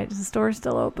 o'clock at night. Is the store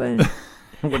still open?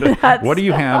 What do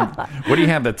you have? What do you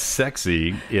have that's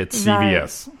sexy at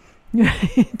CVS?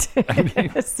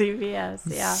 CVS,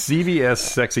 yeah. CVS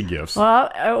sexy gifts.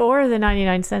 Well, or the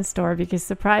 99-cent store, because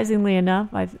surprisingly enough,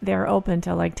 they're open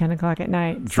till like 10 o'clock at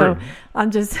night. True. So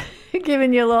I'm just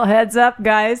giving you a little heads up,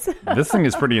 guys. This thing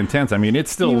is pretty intense. I mean,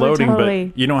 it's still loading,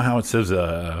 but you know how it says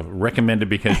recommended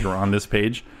because you're on this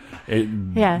page?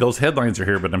 Those headlines are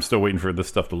here, but I'm still waiting for this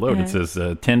stuff to load. It says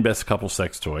 10 best couple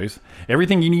sex toys.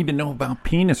 Everything you need to know about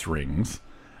penis rings.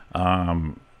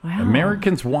 Wow.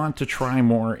 Americans want to try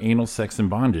more anal sex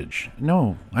and bondage.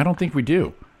 No, I don't think we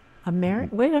do.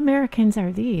 What Americans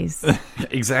are these?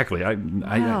 Exactly.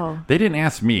 They didn't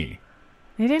ask me.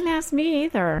 They didn't ask me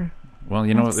either. Well,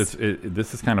 this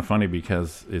is kind of funny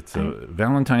because it's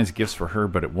Valentine's gifts for her,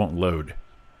 but it won't load.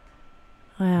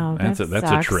 Wow, that's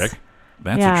a trick.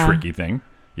 That's a tricky thing,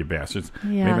 you bastards.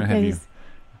 Yeah, maybe I have you.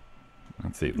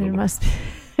 Let's see. There must be.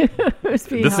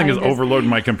 This thing is overloading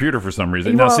my computer for some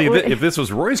reason. Now, see, if this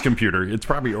was Roy's computer, it's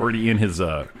probably already in his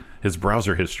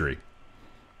browser history.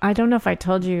 I don't know if I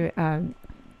told you,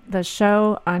 the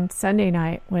show on Sunday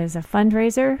night was a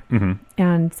fundraiser,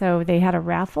 and so they had a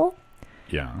raffle.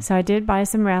 Yeah. So I did buy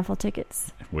some raffle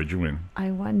tickets. What'd you win?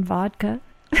 I won vodka.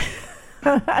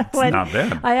 It's not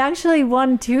bad. I actually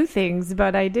won 2 things,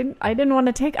 but I didn't want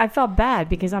to take. I felt bad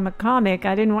because I'm a comic.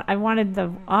 I wanted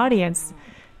the audience,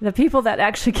 the people that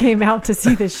actually came out to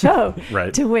see the show,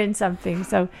 right, to win something.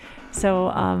 So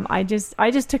I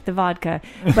just took the vodka,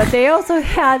 but they also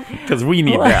had because we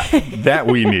need that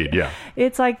we need. Yeah,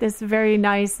 it's like this very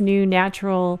nice new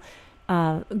natural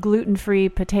gluten-free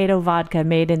potato vodka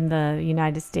made in the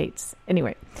United States.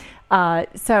 Anyway,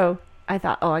 so I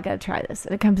thought, I got to try this.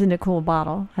 And it comes in a cool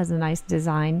bottle, has a nice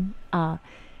design.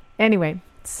 Anyway,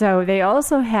 so they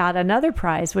also had another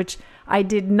prize, which I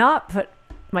did not put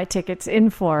my tickets in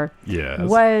for. Yes.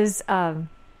 Was a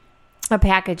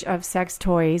package of sex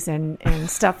toys and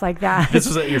stuff like that. This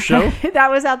was at your show?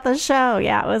 That was at the show.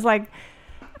 Yeah, it was like,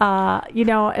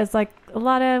 it's like a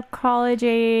lot of college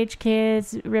age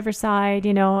kids, Riverside,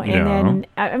 and then,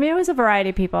 I mean, it was a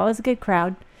variety of people. It was a good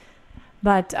crowd.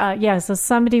 But so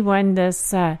somebody won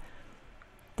this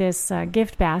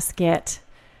gift basket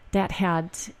that had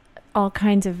all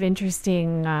kinds of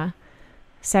interesting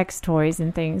sex toys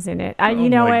and things in it. Oh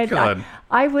my God.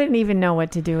 I wouldn't even know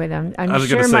what to do with them. I'm was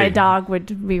sure gonna my say- dog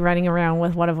would be running around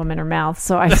with one of them in her mouth.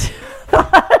 So I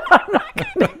thought, I'm not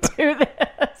going to do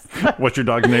this. What's your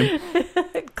dog's name?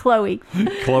 Chloe.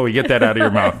 Chloe, get that out of your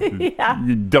mouth. Yeah.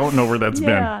 You don't know where that's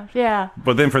Yeah, yeah. been.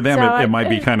 But then for them, So it might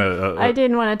be kind of... I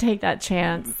didn't want to take that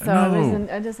chance, so No.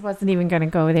 I just wasn't even going to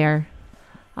go there.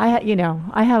 I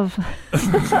have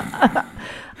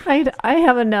I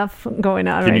have enough going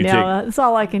on Can right you now. That's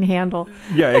all I can handle.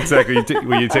 Yeah, exactly.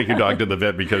 You take your dog to the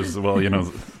vet because,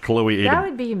 Chloe ate That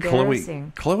would be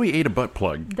embarrassing. Chloe ate a butt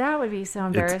plug. That would be so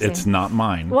embarrassing. It's not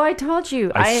mine. Well, I told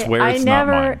you. I swear it's not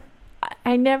mine.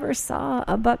 I never saw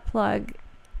a butt plug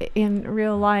in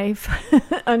real life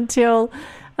until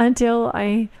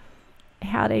I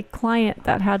had a client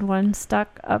that had one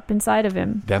stuck up inside of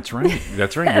him. That's right.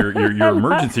 That's right. Your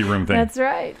emergency room thing. That's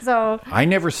right. So I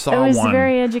never saw it was one.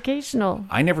 very educational.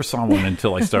 I never saw one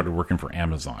until I started working for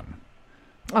Amazon.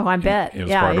 Oh, I bet. It was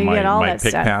yeah, part of you get all my that pick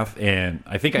stuff. path, and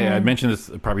I think I mentioned this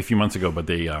probably a few months ago. But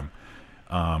they,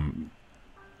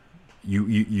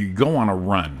 you go on a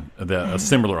run, a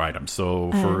similar item.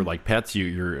 So for like pets,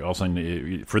 you're also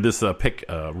for this pick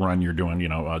run, you're doing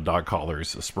dog collars,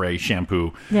 spray,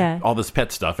 shampoo, all this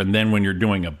pet stuff, and then when you're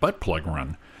doing a butt plug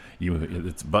run,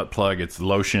 it's butt plug, it's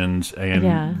lotions,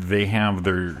 and they have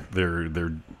their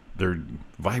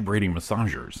vibrating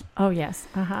massagers. Oh yes,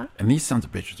 And these sons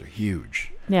of bitches are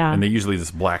huge. Yeah, and they usually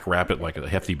just black wrap it like a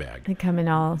hefty bag. They come in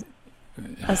all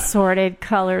assorted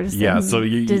colors. Yeah, and so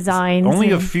designs.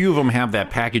 Only a few of them have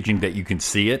that packaging that you can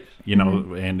see it,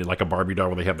 and like a Barbie doll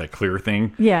where they have that clear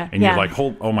thing. Yeah, and you're like,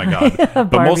 oh my God.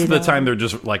 But Barbie most of the doll. time they're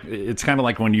just like, it's kind of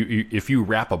like when if you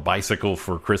wrap a bicycle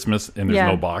for Christmas and there's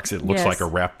no box, it looks like a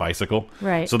wrapped bicycle.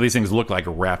 Right. So these things look like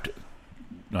a wrapped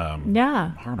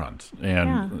hard-ons,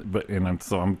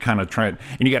 so I'm kind of trying,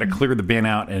 and you got to clear the bin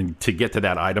out and to get to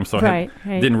that item. So I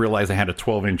didn't realize I had a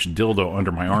 12-inch dildo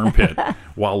under my armpit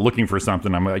while looking for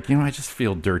something. I'm like, I just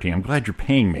feel dirty. I'm glad you're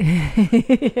paying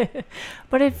me.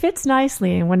 But it fits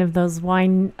nicely in one of those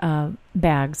wine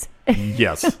bags.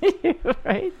 Yes.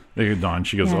 Right. There, Dawn.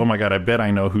 She goes, "Oh my God, I bet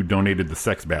I know who donated the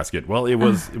sex basket." Well, it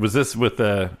was this with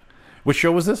which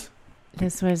show was this?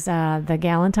 This was the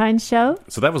Valentine show.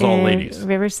 So that was all in ladies.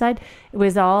 Riverside. It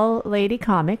was all lady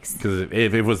comics. Because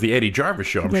if it was the Eddie Jarvis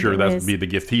show, I'm sure that would be the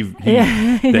gift he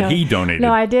donated.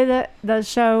 No, I did the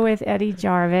show with Eddie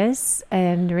Jarvis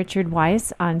and Richard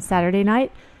Weiss on Saturday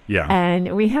night. Yeah.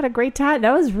 And we had a great time.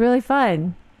 That was really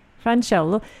fun. Fun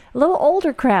show. A little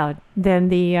older crowd than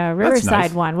the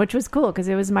Riverside one, which was cool because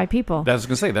it was my people. I was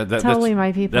going to say that's totally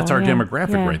my people. That's our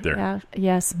demographic right there. Yeah.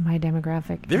 Yes, my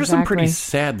demographic. There's some pretty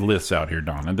sad lists out here,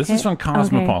 Donna. This is from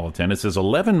Cosmopolitan. It says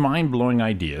 11 mind-blowing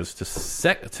ideas to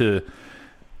sex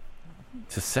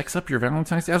up your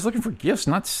Valentine's Day. I was looking for gifts,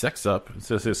 not sex up. It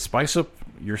says spice up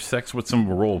your sex with some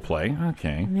role play.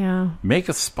 Okay. Yeah. Make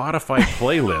a Spotify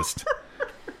playlist.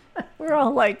 We're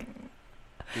all like,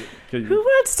 who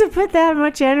wants to put that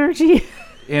much energy?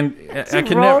 And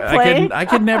I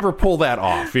could never pull that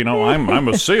off. I'm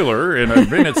a sailor and I've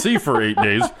been at sea for 8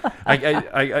 days.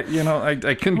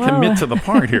 I couldn't commit to the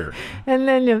part here. And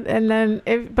then,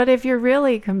 if you're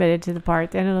really committed to the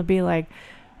part, then it'll be like,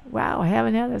 wow, I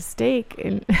haven't had a steak,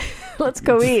 and let's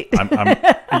go eat.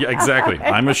 Exactly.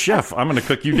 I'm a chef. I'm going to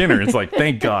cook you dinner. It's like,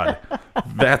 thank God,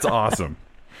 that's awesome.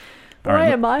 Boy,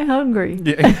 am I hungry.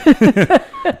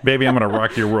 Baby, I'm going to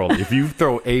rock your world. If you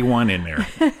throw A1 in there,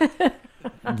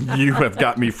 you have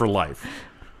got me for life.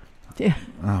 Yeah.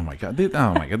 Oh my God. These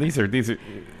are.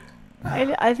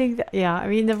 I think that, I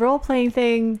mean, the role playing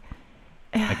thing.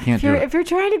 I can't do it. If you're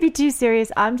trying to be too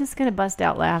serious, I'm just going to bust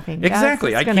out laughing.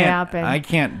 Exactly. That's what's gonna happen. I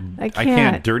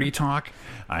can't dirty talk.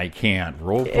 I can't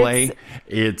role play.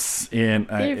 I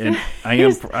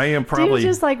am probably. Do you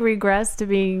just like regress to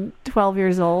being 12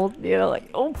 years old?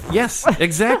 Yes,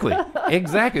 exactly.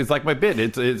 It's like my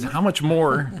bit. It's how much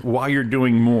more while you're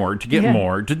doing more to get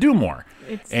more to do more.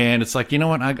 And it's like, you know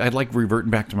what? I'd like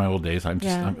reverting back to my old days.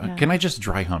 Can I just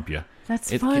dry hump you?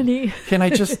 That's funny. Can I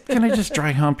just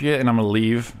dry hump you and I'm gonna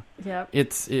leave? Yep.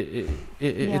 It's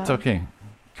okay.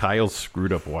 Kyle's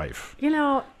screwed up wife.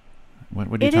 What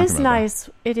are you talking about? Nice.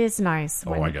 It is nice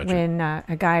when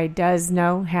a guy does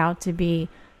know how to be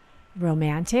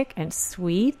romantic and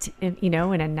sweet, and in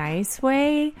a nice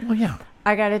way. Well, yeah.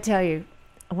 I got to tell you,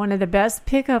 one of the best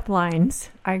pickup lines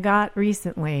I got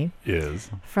recently is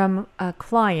from a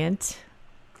client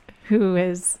who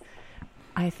is,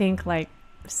 I think, like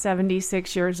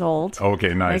 76 years old.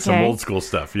 Okay, nice. Some old school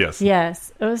stuff, yes.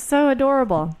 Yes. It was so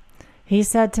adorable. He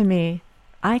said to me,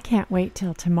 I can't wait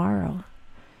till tomorrow.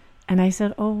 And I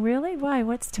said, oh, really? Why?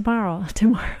 What's tomorrow?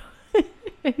 Tomorrow.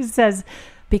 He says,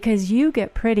 because you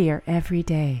get prettier every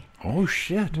day. Oh,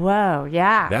 shit. Whoa,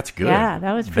 yeah. That's good. Yeah,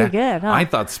 that was pretty good. Huh? I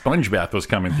thought sponge bath was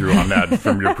coming through on that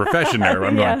from your profession there.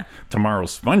 I'm going,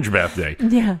 tomorrow's sponge bath day.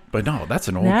 Yeah. But no, that's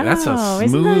an old, No, that's a isn't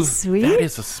smooth, that sweet? that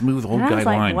is a smooth old And I guy was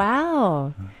like, line.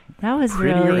 wow. That was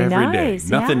Prettier really every day. nice.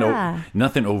 Nothing, yeah.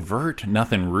 nothing overt,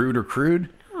 nothing rude or crude.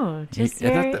 Oh, just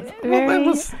Yeah,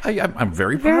 very, I'm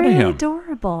very proud very of him.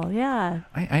 adorable. Yeah.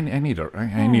 I need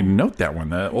to note that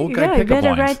one. The old guy Yeah, you pickup better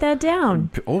lines. write that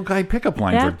down. Old guy pickup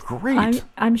lines are great.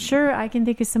 I'm sure I can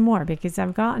think of some more because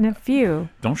I've gotten a few.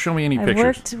 Don't show me any I've pictures.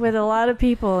 worked with a lot of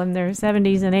people in their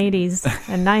 70s and 80s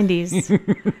and 90s.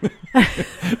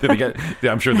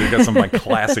 I'm sure they got some like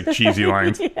classic cheesy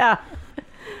lines. Yeah.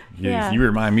 Yeah. You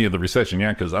remind me of the recession,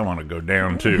 because I want to go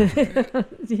down too.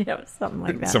 Yeah, something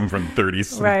like that. Some from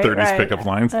 30s, Right, 30s right. pickup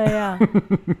lines. Yeah.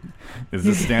 Is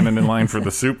this standing in line for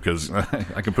the soup? Because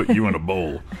I can put you in a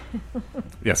bowl.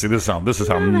 Yeah, see, this is how.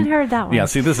 I haven't heard that one. Yeah,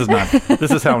 see, this is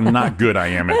how not good I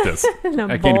am at this.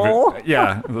 I can't bowl? even.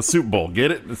 Yeah, the soup bowl.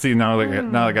 Get it? See, now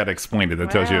I got to explain it.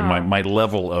 That tells you my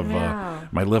level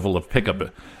of pickup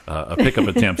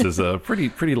attempts is pretty.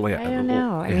 I don't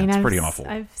know. Yeah, it's pretty awful.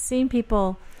 I've seen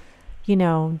people,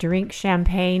 drink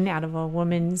champagne out of a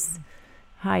woman's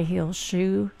high heel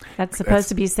shoe. That's supposed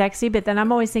to be sexy, but then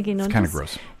I'm always thinking, it's kind of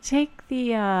gross. Take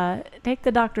the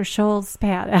Dr. Scholl's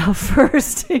pad out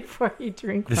first before you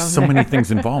drink. There's from so there. many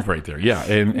things involved right there. Yeah,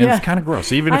 and it's kind of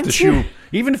gross. Even if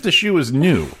the shoe is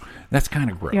new, that's kind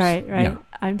of gross. Right. Yeah.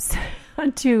 I'm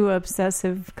too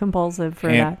obsessive compulsive for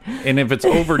that. And if it's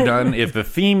overdone, if the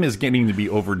theme is getting to be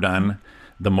overdone,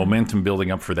 the momentum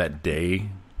building up for that day,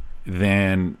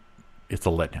 then it's a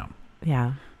letdown.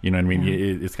 Yeah. You know what I mean?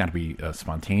 Yeah. It's got to be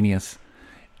spontaneous.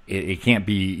 It can't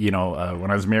be,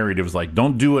 when I was married, it was like,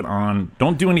 don't do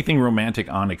anything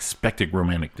romantic on expected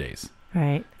romantic days.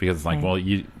 Right. Because it's like, well,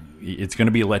 it's going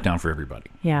to be a letdown for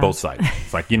everybody. Yeah. Both sides.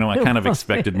 It's like, I kind of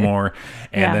expected more.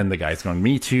 And then the guy's going,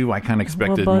 me too. I kind of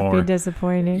expected we'll both more. be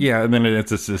disappointed. Yeah. And then it's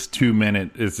just this 2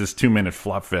 minute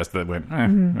flop fest that went, all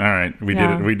right, we did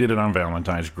it. We did it on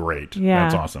Valentine's. Great. Yeah.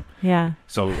 That's awesome. Yeah.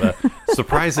 So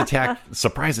surprise attack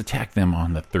them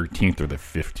on the 13th or the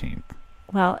 15th.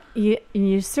 Well,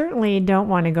 you certainly don't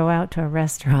want to go out to a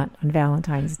restaurant on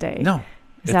Valentine's Day. No.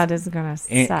 That is going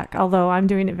to suck. Although I'm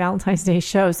doing a Valentine's Day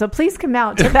show, so please come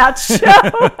out to that show.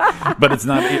 But it's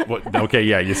not. Okay,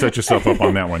 yeah, you set yourself up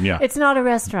on that one. Yeah. It's not a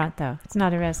restaurant, though. It's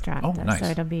not a restaurant. Oh, nice. So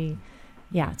it'll be,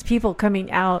 it's people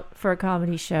coming out for a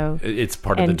comedy show. It's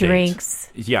part of and the date.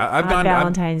 drinks. Yeah, I've on gone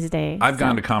Valentine's Day. I've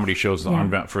gone to comedy shows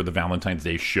for the Valentine's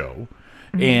Day show.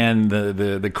 Mm-hmm. And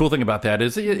the cool thing about that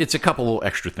is it's a couple little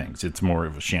extra things. It's more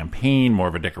of a champagne, more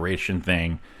of a decoration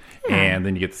thing. Yeah. And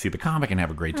then you get to see the comic and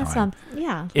have a great time. Fun,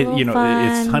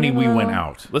 it's honey, we went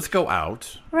out. Let's go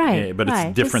out. Right. But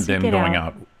it's different than going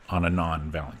out on a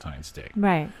non-Valentine's Day.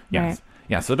 Right. Yes. Right.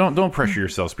 Yeah. So don't pressure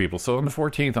yourselves, people. So on the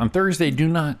 14th, on Thursday,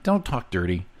 don't talk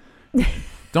dirty.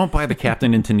 Don't buy the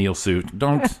Captain and Tennille suit.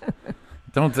 Don't.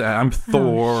 I'm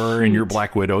Thor and you're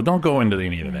Black Widow. Don't go into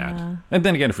any of that. And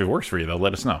then again, if it works for you, though,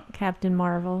 let us know. Captain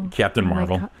Marvel. My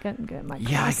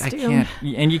yeah, I costume. can't.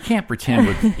 And you can't pretend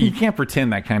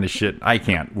that kind of shit. I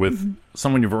can't with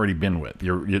someone you've already been with.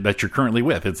 That you're currently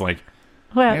with. It's like,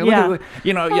 well, hey, yeah. look,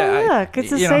 look, it's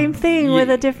the same thing with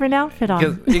a different outfit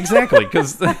on. Exactly,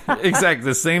 exactly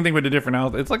the same thing with a different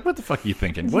outfit. It's like, what the fuck are you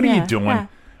thinking? What are you doing? Yeah.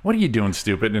 What are you doing,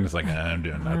 stupid? And it's like, I'm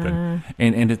doing nothing.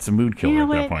 And it's a mood killer at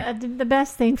that point. The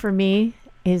best thing for me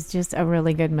is just a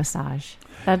really good massage.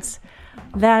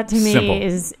 That to me Simple.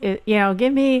 is,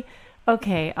 give me,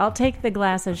 okay, I'll take the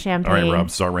glass of champagne. All right, Rob,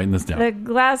 start writing this down. The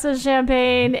glass of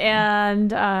champagne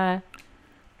and a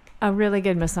really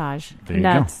good massage. There you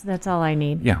go. That's all I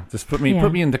need. Yeah, just put me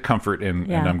into comfort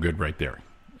and I'm good right there.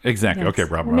 Exactly. Okay,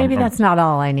 Rob. Maybe that's not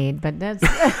all I need, but that's...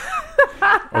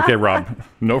 Okay, Rob.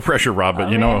 No pressure, Rob, but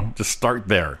just start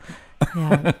there.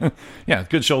 Yeah. Yeah,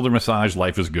 good shoulder massage.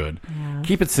 Life is good. Yeah.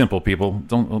 Keep it simple, people.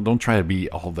 Don't try to be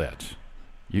all that.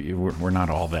 We're not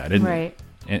all that. Right.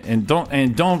 And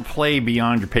don't play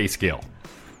beyond your pay scale.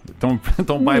 Don't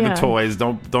buy the toys.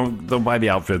 Don't buy the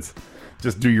outfits.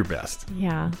 Just do your best.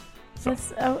 Yeah. So.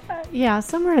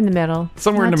 Somewhere in the middle.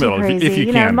 Somewhere Not in the middle, crazy. if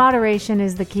you can. Moderation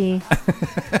is the key.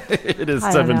 It is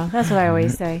I don't know. That's what I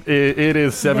always say. It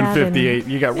is 7:58.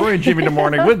 You got Roy and Jimmy in the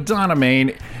morning with Donna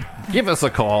Main. Give us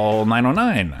a call,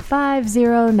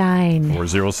 909-509.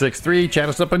 4063. Chat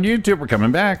us up on YouTube. We're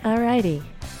coming back. All righty.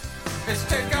 It's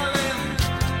tickling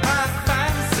my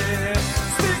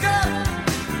fancy.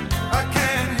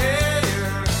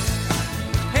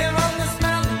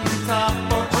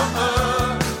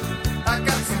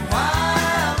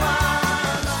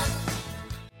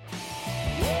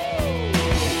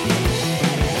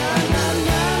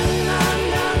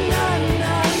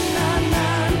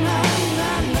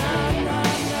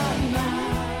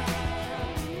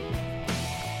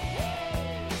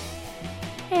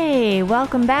 Hey,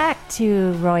 welcome back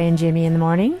to Roy and Jimmy in the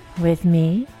Morning with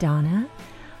me, Donna.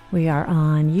 We are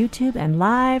on YouTube and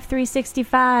live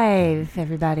 365,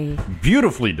 everybody.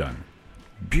 Beautifully done.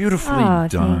 Beautifully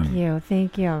done.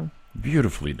 Thank you.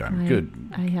 Beautifully done. Good.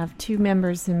 I have 2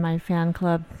 members in my fan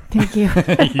club. Thank you.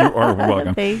 You are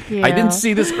welcome. Thank you. I didn't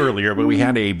see this earlier, but we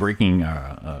had a breaking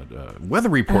weather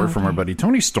report from our buddy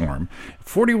Tony Storm.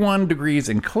 41 degrees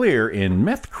and clear in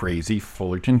meth-crazy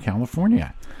Fullerton,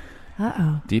 California.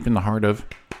 Uh-oh. Deep in the heart of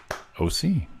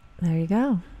OC. There you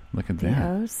go. Look at that.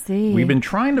 OC. We've been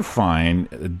trying to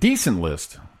find a decent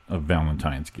list of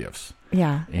Valentine's gifts.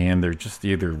 Yeah. And they're just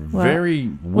either very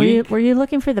weak. Were you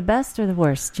looking for the best or the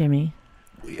worst, Jimmy?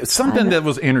 Something that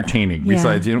was entertaining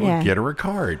besides, get her a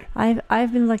card.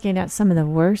 I've been looking at some of the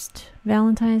worst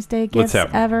Valentine's Day gifts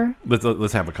ever.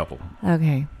 Let's have a couple.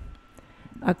 Okay.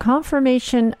 A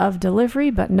confirmation of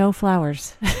delivery, but no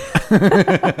flowers.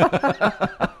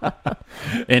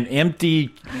 An empty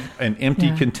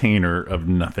container of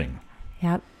nothing.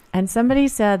 Yep. And somebody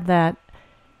said that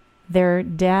their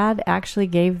dad actually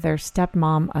gave their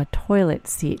stepmom a toilet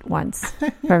seat once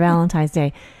for Valentine's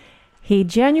Day. He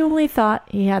genuinely thought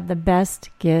he had the best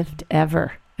gift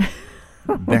ever.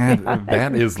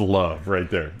 That is love right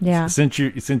there. Yeah. Since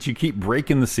you keep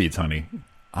breaking the seats, honey,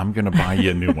 I'm going to buy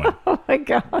you a new one. Oh my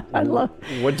God, I love.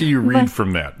 What do you read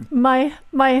from that? My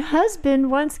husband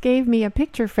once gave me a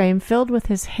picture frame filled with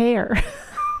his hair.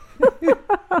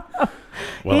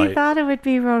 Well, he thought it would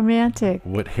be romantic.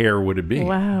 What hair would it be?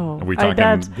 Wow. Are we talking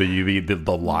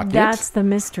the locket? That's the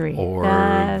mystery. Or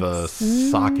the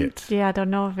socket? Yeah, I don't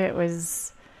know if it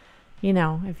was,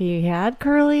 if he had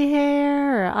curly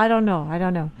hair. Or, I don't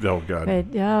know. Oh, God.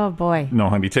 But, oh, boy. No,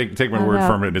 honey, take my word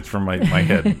from it. It's from my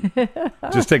head.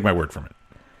 Just take my word from it.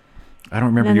 I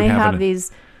don't remember you having... And they have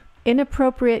these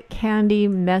inappropriate candy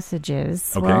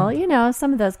messages. Okay. Well,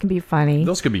 some of those can be funny.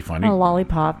 Those could be funny. A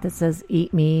lollipop that says,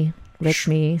 eat me, lick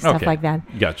me, stuff like that.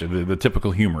 Gotcha. The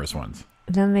typical humorous ones.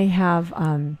 Then they have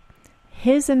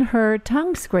his and her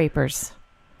tongue scrapers.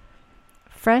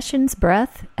 Freshens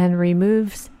breath and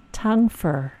removes tongue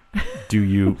fur. Do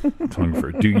you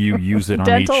use it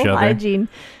on each other?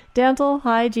 Dental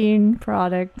hygiene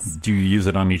products. Do you use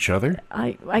it on each other?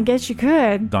 I guess you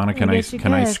could. Donna, can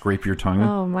I scrape your tongue?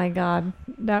 Oh my God.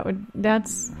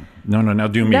 That's No, now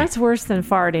do me. That's worse than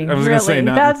farting. I was going to say,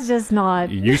 that's just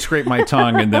not. You scrape my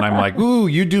tongue and then I'm like, ooh,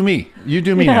 you do me. You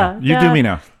do me now. You do me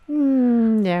now.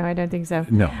 No, I don't think so.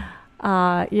 No.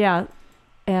 Yeah.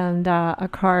 And a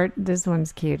card. This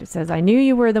one's cute. It says, "I knew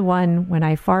you were the one when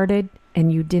I farted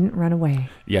and you didn't run away."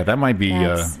 Yeah, that might be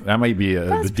the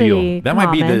deal. That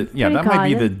might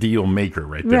be the deal maker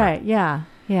right there. Right. Yeah.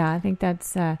 I think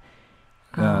that's the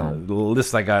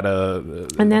list I got.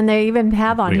 And then they even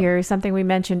have on here something we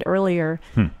mentioned earlier: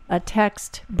 a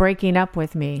text breaking up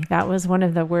with me. That was one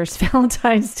of the worst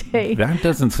Valentine's Day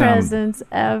presents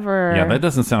ever. Yeah, that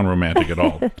doesn't sound romantic at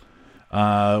all.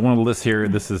 One of the lists here,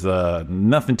 this is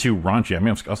nothing too raunchy. I mean,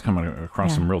 I was coming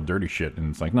across some real dirty shit, and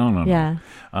it's like, no. Yeah.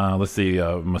 Let's see,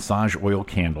 massage oil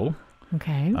candle.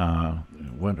 Okay.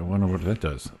 Wonder what that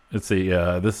does. This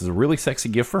is a really sexy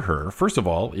gift for her. First of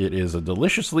all, it is a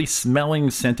deliciously smelling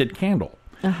scented candle.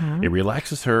 Uh-huh. It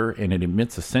relaxes her, and it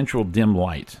emits a sensual dim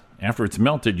light. After it's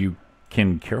melted, you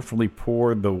can carefully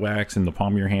pour the wax in the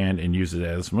palm of your hand and use it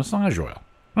as massage oil.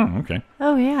 Oh, okay.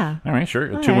 Oh, yeah. All right, sure.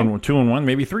 Two in one,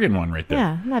 maybe 3 in 1 right there.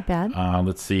 Yeah, not bad.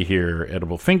 Let's see here.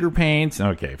 Edible finger paints.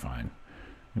 Okay, fine.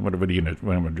 What are you going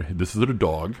to do? This is a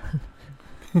dog.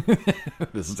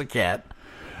 This is a cat.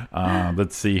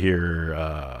 Let's see here.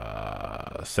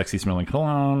 Sexy smelling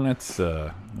cologne. That's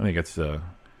I think that's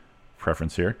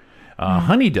preference here.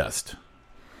 Honey dust.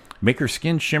 Make her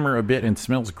skin shimmer a bit and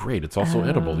smells great. It's also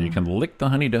edible. You can lick the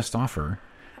honey dust off her,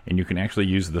 and you can actually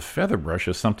use the feather brush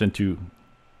as something to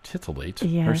titillate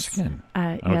her skin.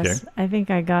 Yes, I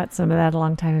think I got some of that a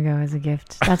long time ago as a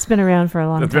gift. That's been around for a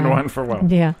long time. That's been around for a while.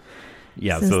 Yeah.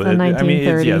 Yeah, since so the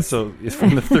 1930s. so it's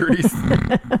from the 30s.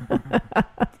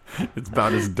 It's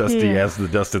about as dusty as the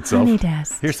dust itself. Honey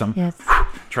dust. Here's some. Yes.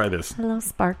 Try this. A little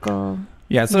sparkle.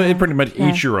 Yeah, so it pretty much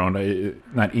each your own.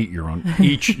 Not eat your own.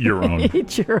 Each your own.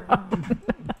 Each your own.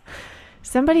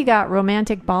 Somebody got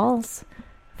romantic balls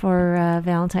for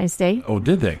Valentine's Day. Oh,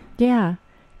 did they? Yeah.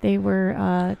 They were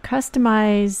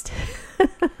customized.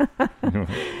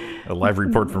 A live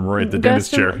report from Roy at the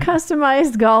dentist chair.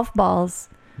 Customized golf balls.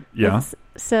 Yeah. It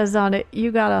says on it,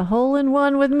 "You got a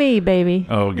hole-in-one with me, baby."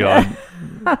 Oh, God.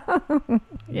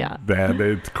 Yeah.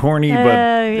 It's corny,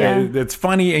 but it's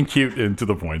funny and cute and to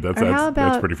the point.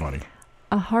 That's pretty funny.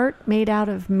 A heart made out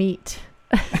of meat.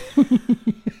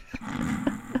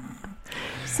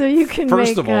 So you can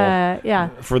First make, of all,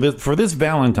 for this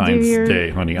Valentine's Day,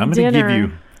 honey, I'm going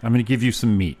to give you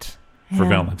some meat for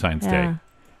Valentine's Day.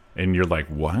 And you're like,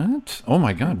 what? Oh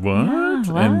my God, what? Yeah,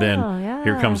 and then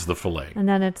here comes the fillet. And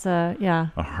then it's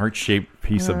a heart-shaped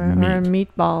piece of meat. Or a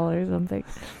meatball or something.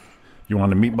 You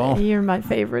want a meatball? You're my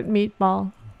favorite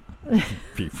meatball.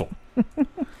 People.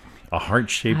 A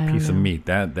heart-shaped piece of meat.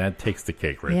 That takes the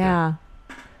cake right there. Yeah.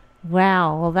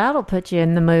 Wow. Well, that'll put you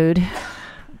in the mood.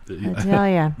 I tell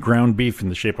you. Ground beef in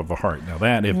the shape of a heart. Now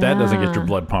if that doesn't get your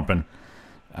blood pumping,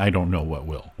 I don't know what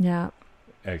will. Yeah.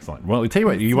 Excellent. Well, I tell you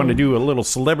what, you want to do a little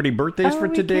celebrity birthdays for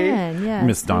today? Yes.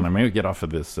 Miss Donna, may we get off of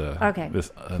this? Okay.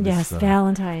 This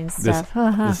Valentine's stuff.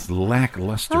 This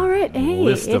lackluster all right. Hey,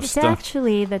 list of it's stuff.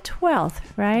 actually the 12th,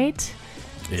 right?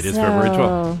 It is February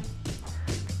 12th.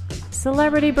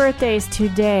 Celebrity birthdays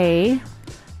today.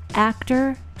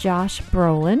 Actor Josh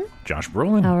Brolin. Josh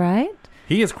Brolin. All right.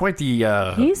 He is quite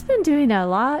the... he's been doing a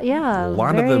lot of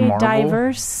the Marvel,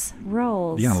 diverse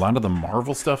roles. Yeah, a lot of the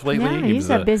Marvel stuff lately. Yeah, he's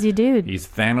a busy dude. He's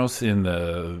Thanos in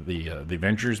the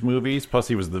Avengers movies. Plus,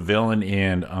 he was the villain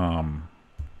in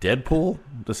Deadpool,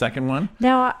 the second one.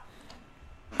 Now,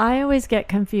 I always get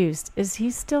confused. Is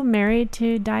he still married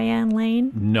to Diane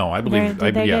Lane? No, I believe...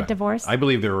 Did they get divorced? I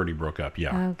believe they already broke up,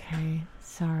 yeah. Okay.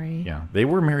 Sorry. Yeah, they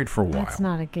were married for a while. That's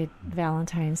not a good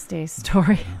Valentine's Day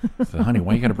story. So, honey,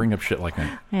 why you got to bring up shit like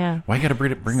that? Yeah. Why you got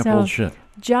to bring up old shit?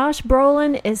 Josh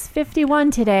Brolin is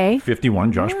 51 today.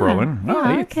 51, Josh Brolin.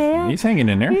 Oh, he's hanging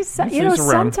in there. He's around.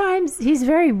 Sometimes he's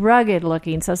very rugged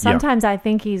looking, so sometimes I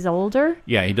think he's older.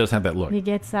 Yeah, he does have that look. He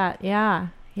gets that, yeah.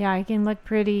 Yeah, he can look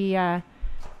pretty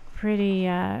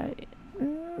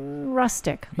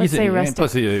rustic. Let's say rustic.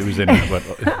 Plus, he was in it, but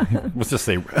let's just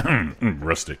say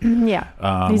rustic.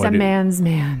 Yeah, he's a man's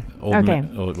man. Okay.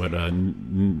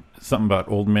 Something about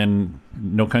old men,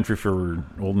 No Country for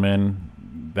Old Men,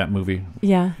 that movie.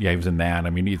 Yeah. Yeah, he was in that.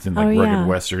 I mean, he's in rugged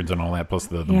westerns and all that, plus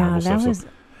the Marvel stuff.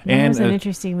 That was an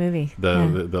interesting movie.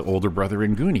 The older brother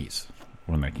in Goonies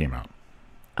when that came out.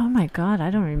 Oh my God, I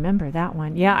don't remember that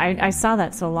one. Yeah, I saw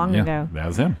that so long ago. That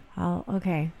was him.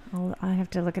 I have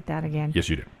to look at that again. Yes,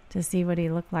 you did. To see what he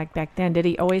looked like back then. Did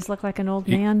he always look like an old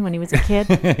man when he was a kid?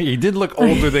 He did look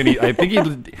older than I think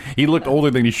he looked older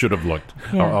than he should have looked.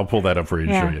 Yeah. I'll pull that up for you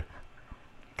and show you.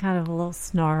 Kind of a little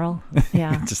snarl.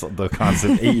 Yeah. Just the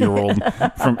constant 8-year-old.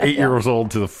 From 8 years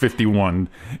old to 51,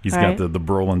 he's got the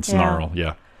Brolin snarl.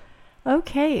 Yeah.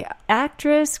 Okay.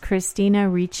 Actress Christina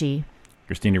Ricci.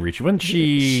 When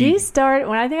she started,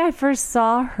 when I think I first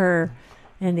saw her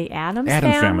in the Addams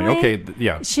Family. Okay,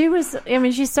 yeah. She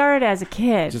started as a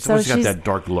kid. So she's got that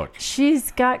dark look.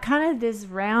 She's got kind of this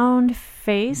round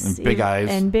face. And big eyes.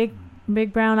 And big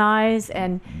brown eyes.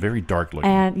 And very dark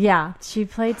looking. And she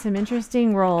played some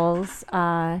interesting roles.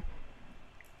 I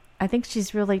think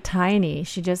she's really tiny.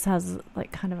 She just has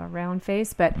like kind of a round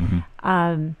face. But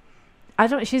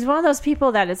she's one of those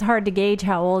people that it's hard to gauge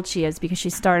how old she is because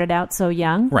she started out so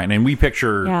young. Right, and we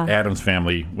picture Addams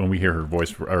Family when we hear her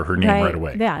voice or her name right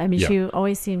away. Yeah, I mean, she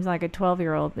always seems like a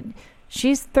 12-year-old, but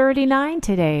she's 39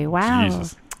 today. Wow.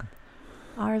 Jesus.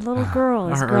 Our little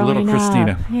girl is growing up. Our little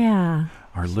Christina. Yeah.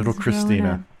 Our little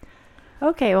Christina.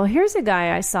 Okay, well, here's a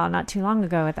guy I saw not too long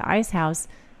ago at the Ice House.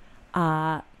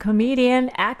 Comedian,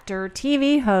 actor,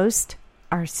 TV host,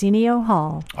 Arsenio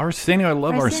Hall. Arsenio, I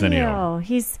love Arsenio.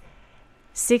 He's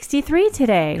 63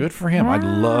 today. Good for him. I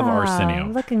love Arsenio.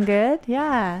 Looking good.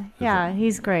 Yeah. Yeah,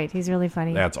 he's great. He's really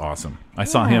funny. That's awesome. I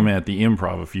saw him at the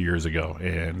Improv a few years ago,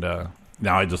 and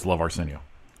now I just love Arsenio.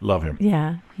 Love him.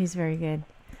 Yeah, he's very good.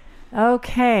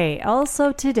 Okay.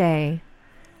 Also today,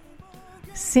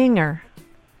 singer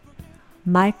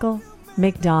Michael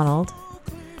McDonald.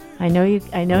 I know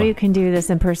you can do this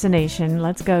impersonation.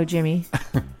 Let's go, Jimmy.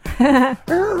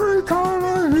 Every time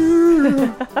I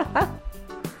hear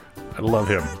I love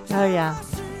him. Oh yeah,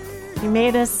 he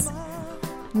made us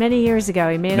many years ago.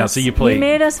 He made us. He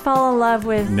made us fall in love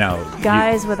with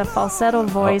guys with a falsetto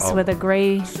voice with a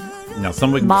gray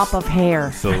mop of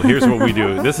hair. So here's what we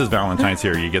do. This is Valentine's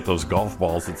here. You get those golf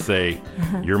balls that say,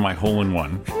 "You're my hole in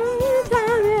one."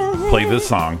 Play this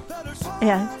song.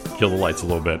 Yeah. Kill the lights a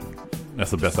little bit. That's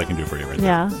the best I can do for you right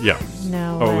there. Yeah.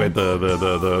 No. Oh wait,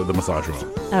 the massage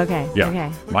oil. Okay. Yeah.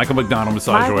 Okay. Michael McDonald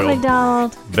massage oil. Michael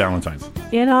McDonald. Valentine's.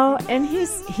 And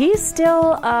he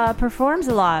still performs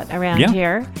a lot around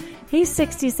here. He's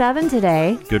 67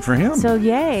 today. Good for him. So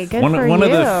yay, good for you. One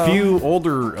of the few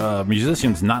older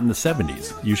musicians not in the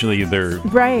 70s. Usually they're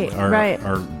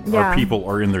our people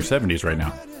are in their 70s right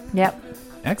now. Yep.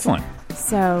 Excellent.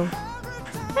 So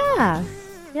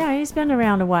yeah, he's been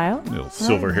around a while. Little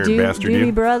silver-haired bastard.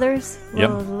 Doobie Brothers.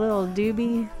 Yep. Little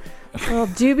Doobie little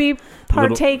doobie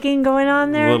partaking going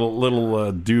on there.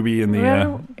 Little doobie in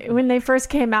the. When they first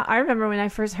came out, I remember when I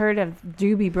first heard of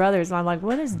Doobie Brothers, and I'm like,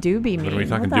 what does doobie mean? What are we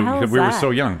talking? What the hell is We were that?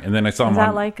 so young, and then I saw them that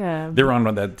on. like a? They were on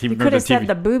that TV. You could have said TV.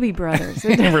 the Boobie Brothers.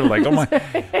 They were like, oh my!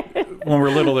 When we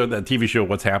were little, that TV show,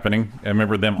 What's Happening? I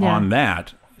remember them on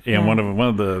that. And one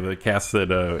of the cast said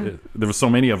there were so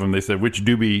many of them. They said, "Which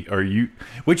doobie are you?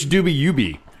 Which doobie you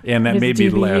be?" And that made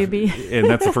me laugh. And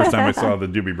that's the first time I saw the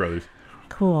Doobie Brothers.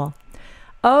 Cool.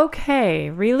 Okay,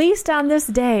 released on this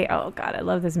day. Oh God, I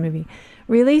love this movie.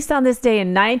 Released on this day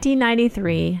in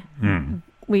 1993.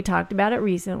 We talked about it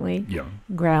recently. Yeah.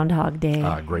 Groundhog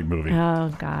Day. Great movie.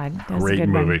 Oh God, that's Great a good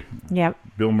movie. One. Yep.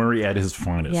 Bill Murray at his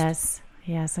finest.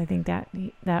 Yes, I think that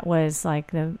was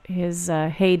like his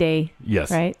heyday. Yes.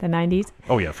 Right, the 90s.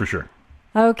 Oh yeah, for sure.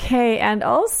 Okay, and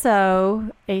also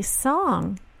a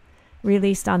song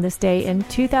released on this day in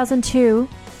 2002,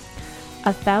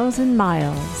 1,000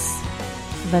 Miles,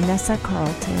 Vanessa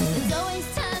Carlton. There's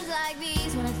always times like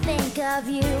these when I think of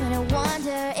you and I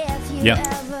wonder if you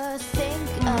ever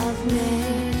think of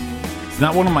me. It's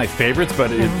not one of my favorites, but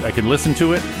I can listen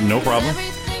to it, no problem.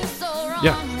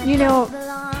 Yeah. You know,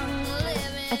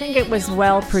 I think it was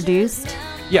well produced.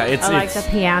 Yeah, I like the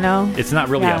piano. It's not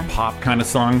really a pop kind of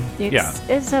song.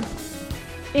 It's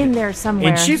in there somewhere.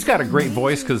 And she's got a great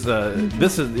voice because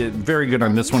this is very good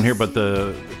on this one here. But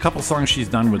the couple songs she's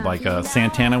done with like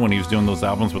Santana when he was doing those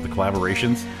albums with the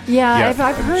collaborations. Yeah,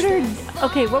 I've heard her.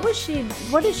 Okay, what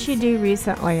did she do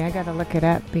recently? I got to look it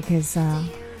up because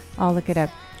I'll look it up.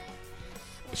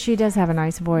 She does have a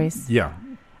nice voice. Yeah.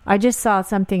 I just saw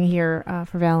something here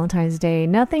for Valentine's Day.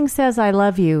 Nothing says I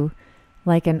love you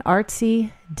like an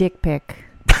artsy dick pic.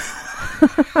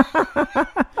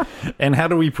 And how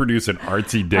do we produce an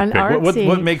artsy dick pic?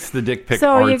 What makes the dick pic so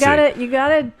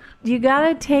artsy? you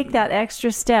gotta take that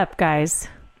extra step, guys.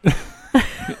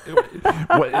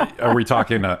 What, are we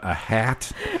talking a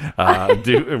hat?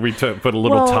 Do we put a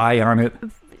little tie on it?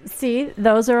 See,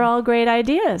 those are all great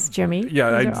ideas, Jimmy.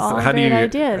 Yeah, how do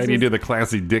you do the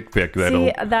classy dick pic that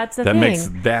makes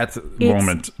that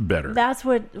moment better? That's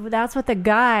what the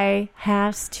guy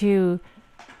has to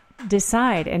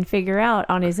decide and figure out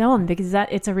on his own, because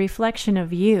it's a reflection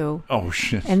of you. Oh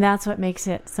shit. And that's what makes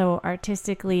it so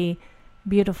artistically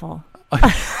beautiful.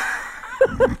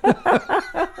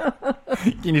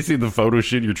 Can you see the photo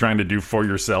shoot you're trying to do for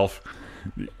yourself?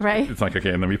 Right. It's like,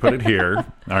 okay, let me put it here. All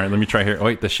right, let me try here. Oh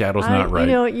wait, the shadow's not right.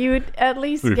 You would at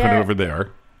least put it over there.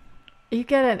 You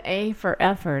get an A for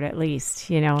effort at least.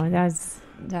 That's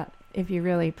that. If you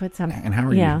really put some, and how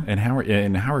are you? And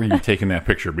how are you taking that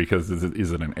picture? Because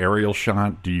is it an aerial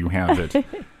shot? Do you have it?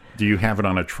 Do you have it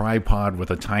on a tripod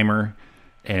with a timer?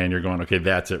 And you're going, okay,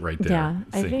 that's it right there. Yeah,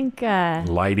 I think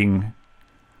lighting.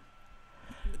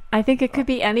 I think it could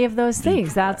be any of those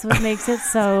things. That's what makes it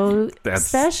so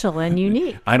special and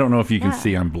unique. I don't know if you can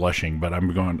see I'm blushing, but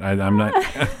I'm going. I'm not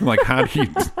like how do you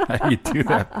do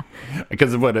that?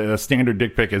 Because what a standard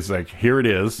dick pic is like. Here it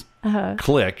is.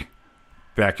 Click.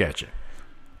 Back at you.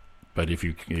 But if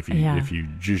you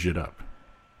zhuzh it up,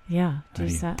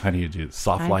 how do you do it?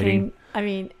 Soft lighting?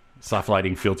 Soft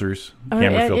lighting filters,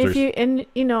 camera filters.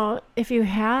 If you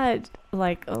had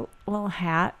like a little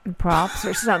hat and props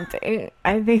or something,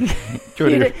 I think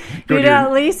you'd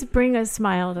at least bring a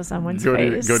smile to someone's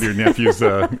face. Go to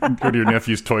your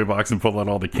nephew's toy box and pull out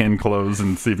all the Ken clothes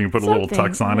and see if you can put a little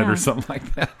tux on it or something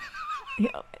like that.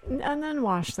 And then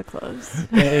wash the clothes.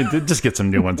 Just get some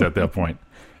new ones at that point.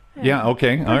 Yeah,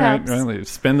 okay. Perhaps. All right.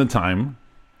 Spend the time.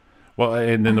 Well,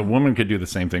 and then the woman could do the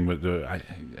same thing with I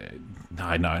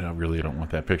really don't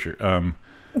want that picture.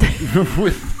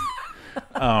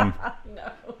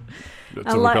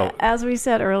 As we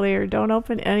said earlier, don't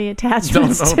open any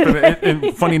attachments. Don't open it.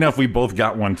 And funny enough, we both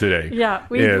got one today. Yeah,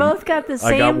 we both got the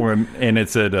same. I got one, and it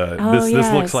said,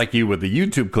 this looks like you with the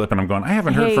YouTube clip. And I'm going, I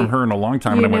haven't heard from her in a long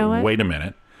time. And I went, wait a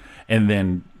minute. And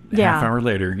then half hour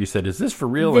later, you said, is this for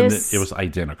real? And it was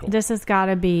identical. This has got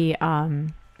to be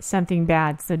something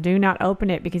bad. So do not open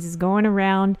it because it's going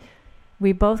around.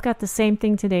 We both got the same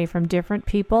thing today from different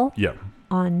people. Yeah.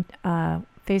 On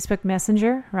Facebook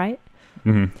Messenger, right?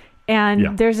 Mm-hmm.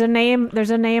 And there's a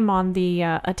name on the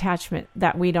attachment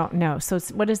that we don't know. So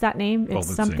what is that name?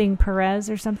 It's something Perez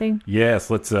or something. Yes,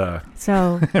 let's.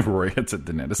 So Roy, it's a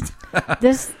dentist.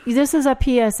 This is a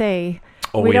PSA.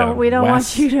 We don't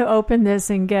want you to open this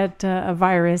and get a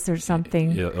virus or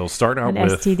something. It'll start out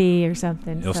with STD or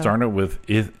something. It'll start out with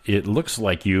it looks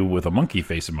like you with a monkey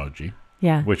face emoji.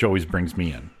 Yeah, which always brings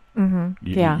me in. Mm-hmm.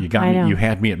 You got me. You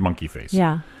had me at monkey face.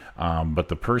 Yeah. But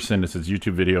the person, this is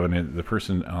YouTube video, and the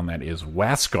person on that is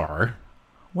Waskar.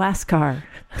 Waskar.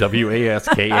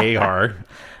 Waskar.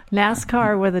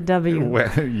 NASCAR with a W.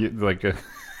 Like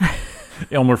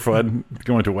Elmer Fudd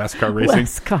going to Wascar Racing.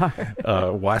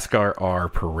 Wascar R.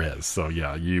 Perez. So,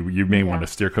 yeah, you may want to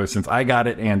steer clear since I got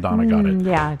it and Donna got it.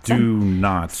 Yeah. Do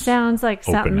not sounds like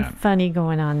something funny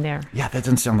going on there. Yeah, that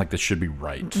doesn't sound like this should be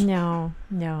right. No.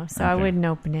 So I wouldn't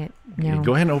open it. No. Okay,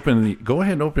 go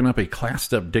ahead and open up a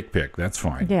classed up dick pic. That's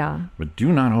fine. Yeah. But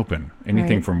do not open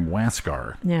anything from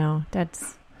Wascar. No,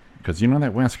 that's... Because you know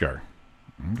that Wascar.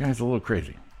 That guy's a little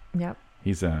crazy. Yep.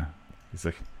 He's a...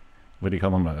 What do you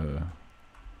call him?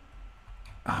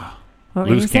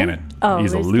 Loose cannon. Oh,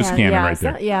 he's a loose cannon right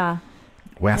there. Yeah.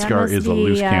 Wascar is a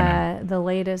loose cannon. The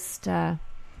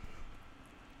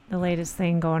latest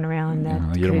thing going around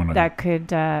that could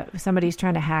somebody's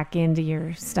trying to hack into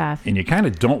your stuff. And you kind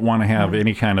of don't want to have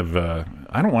any kind of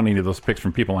I don't want any of those pics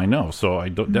from people I know, so I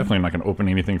definitely am not going to open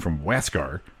anything from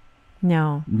Wascar.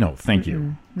 No, thank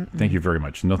you. Thank you very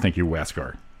much. No, thank you,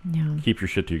 Wascar. No. Keep your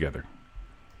shit together.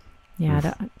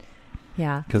 Yeah.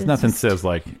 Yeah. Because nothing says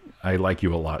like I like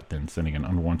you a lot than sending an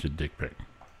unwanted dick pic.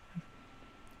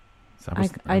 So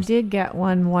I did get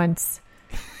one once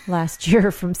last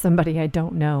year from somebody I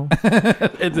don't know.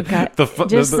 The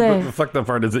fucked up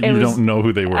part is that you don't know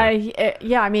who they were.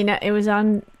 It was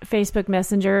on Facebook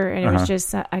Messenger, and it was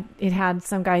just it had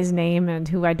some guy's name and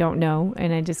who I don't know,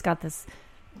 and I just got this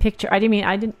picture. I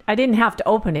didn't have to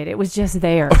open it. It was just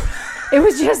there. It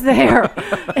was just there,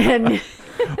 and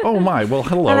oh my! Well,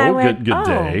 hello, good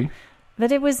day.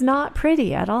 But it was not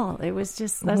pretty at all. It was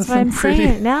just, that's what I'm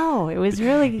saying. No, it was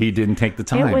really... He didn't take the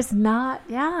time. It was not,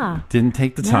 yeah. Didn't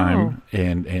take the time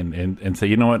and say,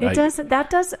 you know what?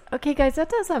 Okay, guys, that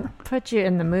doesn't put you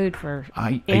in the mood for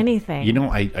anything.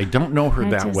 I don't know her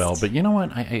that well, but you know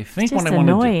what? I think what I want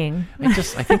to do...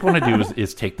 I think what I do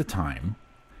is take the time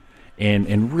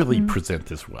and really present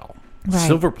this well. Right.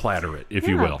 Silver platter it, if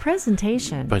you will.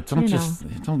 Presentation. But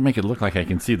don't make it look like I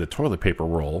can see the toilet paper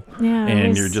roll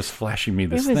you're just flashing me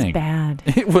this thing. It was bad.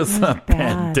 It was a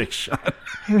bad dick shot.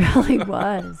 It really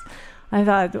was. I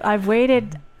thought, I've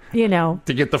waited, to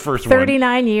get the first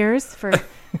 39 years for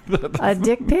a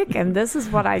dick pic, and this is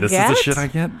what I get? This is the shit I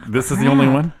get? This is the only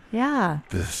one? Yeah.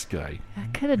 This guy. I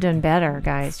could have done better,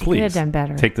 guys. Please. Could have done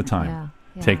better. Take the time.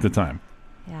 Yeah. Take the time.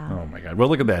 Yeah. Oh my God! Well,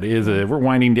 look at that. We're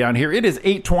winding down here. It is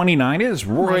 8:29. It is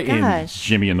Roy and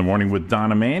Jimmy in the morning with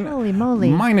Donna Main. Holy moly!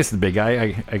 Minus the big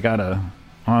guy. I got a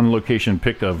on-location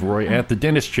pic of Roy at the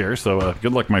dentist chair. So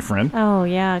good luck, my friend. Oh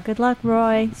yeah, good luck,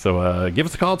 Roy. So give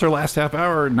us a call. It's our last half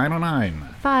hour.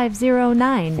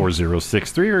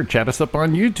 909-509-4063, or chat us up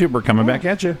on YouTube. We're coming back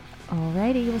at you.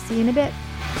 Alrighty, we'll see you in a bit.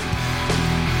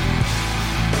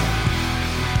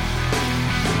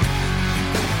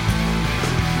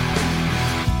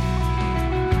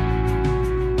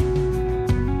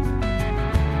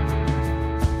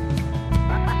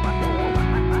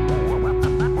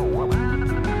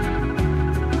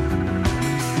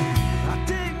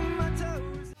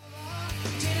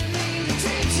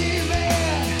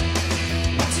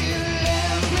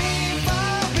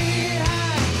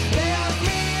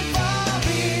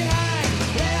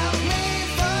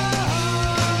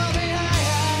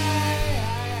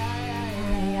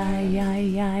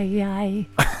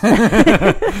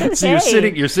 So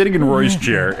you're sitting in Roy's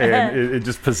chair, and it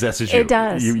just possesses you. It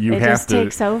does. You it have just to,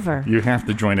 takes over. You have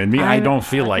to join in. I don't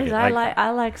feel like it.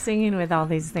 I like singing with all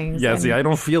these things. Yeah, see, I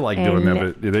don't feel like doing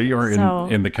that, but they are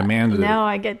in the command. Now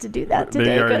I get to do that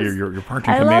today. You're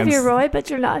parking I commands. love you, Roy, but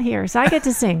you're not here, so I get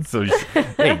to sing. So,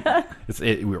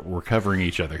 we're covering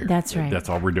each other here. That's right. That's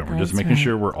all we're doing. We're just making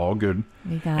sure we're all good,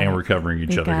 we're covering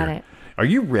each other here. Are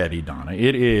you ready, Donna?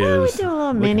 It is. Yeah, we do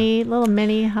a little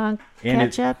mini hunk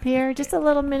catch up here. Just a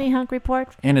little mini hunk report.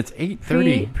 And it's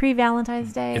 8:30. Pre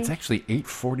Valentine's Day. It's actually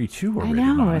 8:42 already. I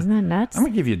know, Donna. Isn't that nuts? I'm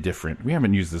gonna give you a different. We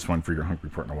haven't used this one for your hunk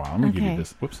report in a while. I'm gonna give you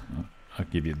this. Whoops. I'll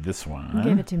give you this one.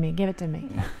 Give it to me. Give it to me.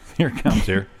 Here it comes.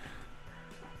 Here.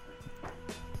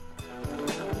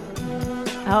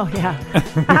 Oh yeah.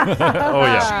 Oh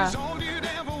yeah.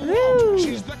 Woo.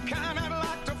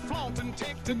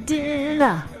 To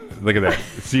dinner. Look at that.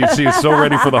 See, so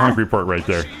ready for the hunk report right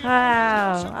there.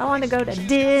 Wow. I want to go to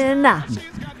dinner.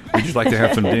 Would you like to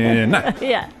have some dinner?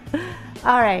 Yeah.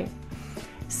 All right.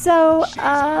 So,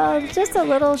 just a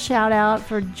little shout out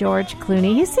for George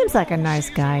Clooney. He seems like a nice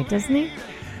guy, doesn't he?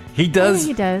 He does.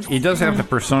 He does. He does have the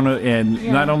persona,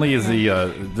 and not only is he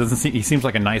he seems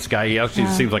like a nice guy. He actually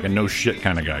seems like a no shit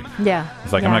kind of guy. Yeah.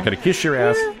 He's like, I'm not going to kiss your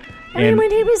ass. I mean,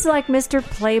 when he was like Mr.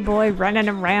 Playboy running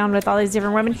around with all these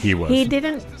different women,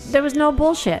 there was no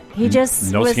bullshit. He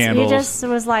just no was, scandals. he just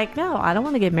was like, no, I don't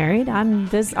want to get married. I'm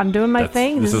doing my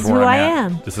thing. This is who where I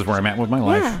I'm am. This is where I'm at with my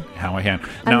life. Yeah. How I am.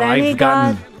 And Now then he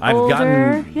got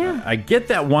older. I get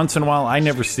that once in a while. I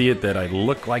never see it that I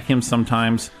look like him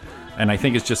sometimes. And I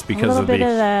think it's just because of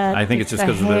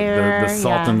the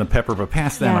salt and the pepper. But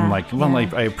past that, I'm like, well,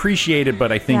 like, I appreciate it,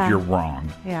 but I think you're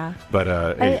wrong. Yeah. But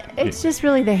it's just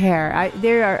really the hair.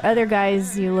 There are other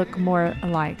guys you look more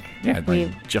alike. Yeah,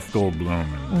 like Jeff Goldblum.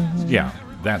 And,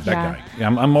 that Yeah. guy.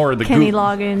 I'm more of the Kenny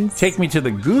Loggins. Take me to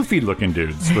the goofy-looking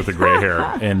dudes with the gray hair,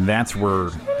 and that's where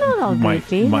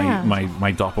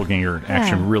my doppelganger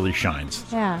action really shines.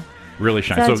 Yeah. Really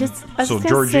shines. So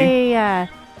Georgie.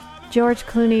 George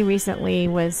Clooney recently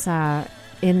was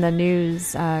in the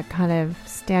news kind of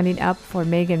standing up for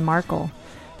Meghan Markle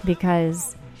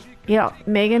because,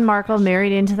 Meghan Markle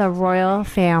married into the royal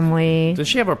family. Does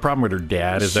she have a problem with her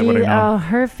dad? Is that what I know? Oh,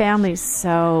 her family's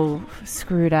so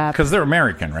screwed up. Because they're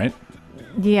American, right?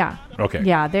 Yeah. Okay.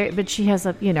 Yeah, but she has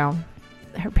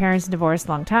her parents divorced a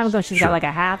long time ago. She's got like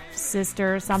a half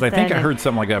sister or something. I think I heard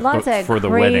something like that for the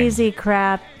wedding. Lots of crazy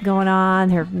crap going on.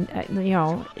 Her,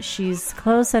 she's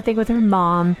close, I think, with her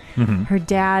mom. Mm-hmm. Her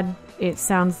dad, it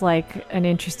sounds like an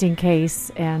interesting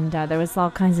case, and there was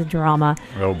all kinds of drama.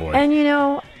 Oh boy!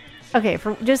 And okay,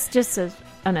 for just as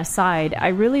an aside, I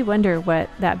really wonder what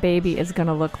that baby is going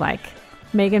to look like.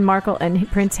 Meghan Markle and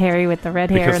Prince Harry with the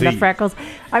red hair and the freckles.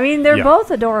 I mean, they're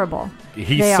both adorable.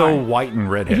 He's so white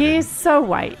and redheaded. He's so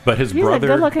white. But he's a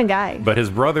good-looking guy. But his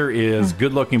brother is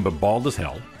good-looking but bald as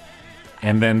hell.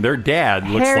 And then their dad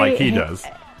looks like he does.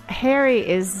 Harry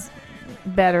is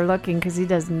better looking because he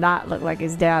does not look like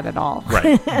his dad at all.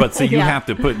 Right. But so you have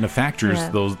to put in the factors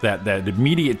that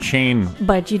immediate chain,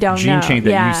 but you don't gene know. chain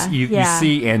that you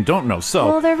see and don't know. So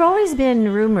well, there have always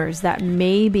been rumors that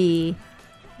maybe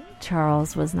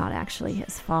Charles was not actually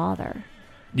his father.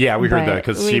 Yeah, we heard that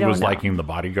because she was know. liking The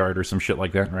Bodyguard or some shit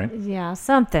like that, right? Yeah,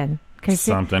 something.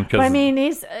 Something. I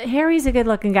mean, Harry's a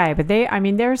good-looking guy, but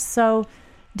they're so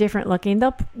different looking.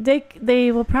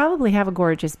 They will probably have a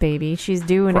gorgeous baby. She's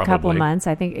due in a couple of months,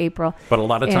 I think April. But a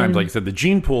lot of times, like I said, the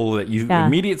gene pool that you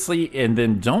immediately and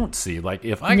then don't see. Like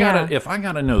if I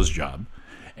got a nose job,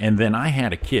 and then I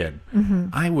had a kid,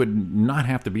 I would not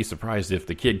have to be surprised if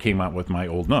the kid came out with my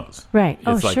old nose. Right.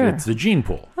 It's it's the gene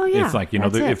pool. Oh, yeah. It's like,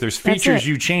 if there's features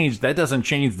you change, that doesn't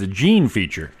change the gene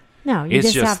feature. No, you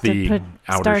just have to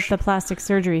start the plastic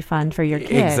surgery fund for your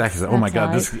kids. Exactly. Oh, my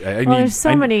God. There's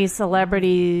so many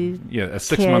celebrity a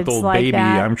 6-month-old like baby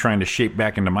that. I'm trying to shape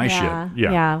back into my shit.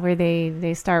 Yeah, where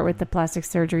they start with the plastic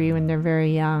surgery when they're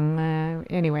very young.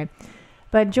 Anyway.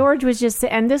 But George was just,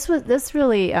 and this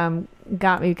really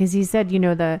got me because he said,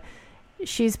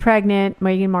 she's pregnant,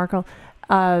 Meghan Markle,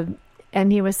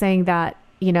 and he was saying that,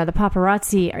 the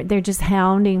paparazzi, they're just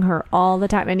hounding her all the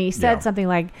time. And he said something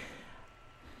like,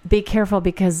 be careful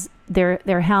because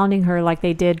they're hounding her like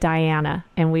they did Diana.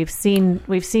 And we've seen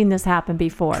this happen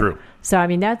before. True. So, I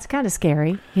mean, that's kind of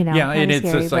scary, Yeah, and it's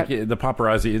just like the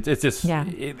paparazzi. It's just,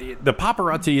 the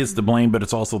paparazzi is to blame, but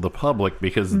it's also the public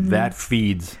because that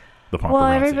feeds the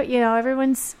paparazzi. Well,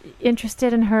 everyone's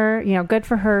interested in her. Good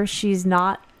for her. She's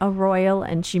not a royal,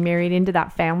 and she married into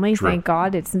that family. True. Thank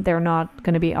God. They're not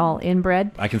going to be all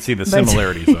inbred. I can see the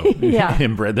similarities, though. Yeah,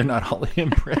 inbred. They're not all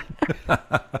inbred.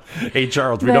 Hey,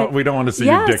 Charles, we don't want to see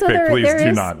your dick pic. Please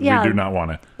do not. Yeah, we do not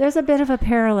want to. There's a bit of a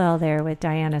parallel there with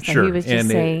Diana. So he was just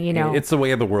saying, it's the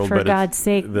way of the world. For God's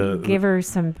sake, give her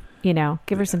some.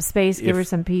 Give her some space, give her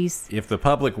some peace. If the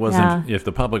public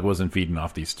wasn't feeding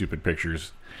off these stupid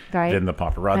pictures, then the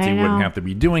paparazzi wouldn't have to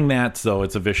be doing that. So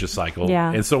it's a vicious cycle.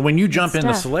 Yeah. And so when you jump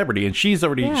into celebrity, and she's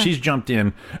jumped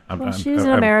in. She's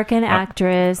an American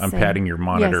actress. I'm patting your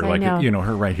monitor, yes,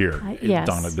 her right here. Yes.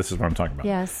 Donna, this is what I'm talking about.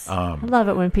 Yes. I love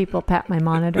it when people pat my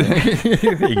monitor.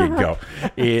 There you go.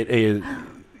 It is.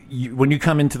 When you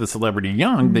come into the celebrity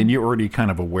young, then you're already kind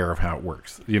of aware of how it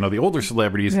works. The older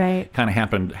celebrities kind of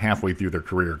happened halfway through their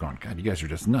career going, God, you guys are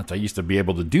just nuts. I used to be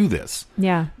able to do this.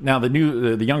 Yeah. Now,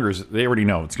 the youngers, they already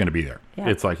know it's going to be there. Yeah.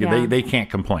 It's like they can't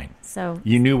complain. So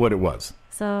you knew what it was.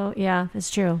 So, yeah, it's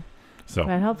true. So,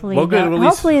 but hopefully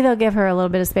they'll give her a little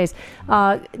bit of space.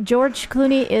 George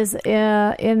Clooney is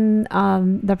in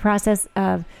the process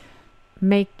of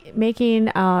making,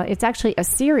 it's actually a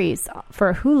series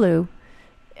for Hulu,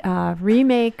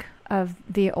 remake of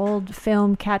the old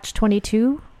film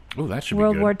Catch-22. Oh, that should be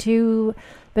World good. War II,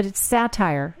 but it's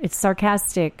satire. It's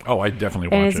sarcastic. Oh, I definitely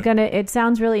watch it. And it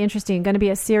sounds really interesting. Going to be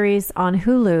a series on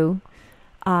Hulu.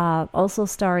 Also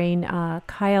starring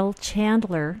Kyle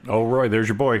Chandler, Oh, Roy, there's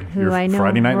your boy. who Your I know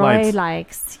Friday Night Roy Lights.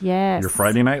 likes. Yes. Your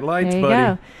Friday Night Lights, There you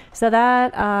buddy. go. So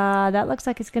that looks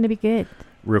like it's going to be good.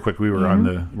 Real quick, we're on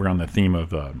the theme of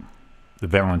the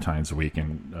Valentine's week,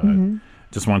 and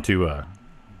just want to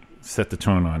set the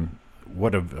tone on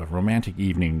what a romantic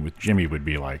evening with Jimmy would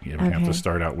be like. You have to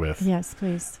start out with. Yes,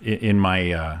 please. In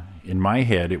my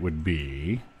head, it would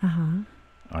be.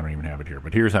 I don't even have it here,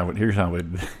 but here's how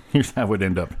it would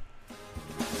end up.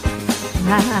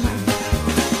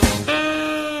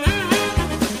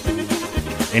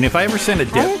 And if I ever sent a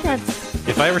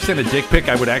dick pic,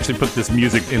 I would actually put this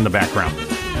music in the background.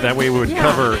 That way, it would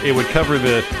cover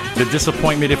the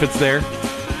disappointment if it's there,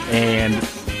 and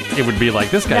it would be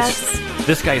like this guy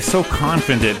is so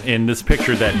confident in this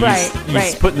picture that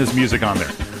he's putting this music on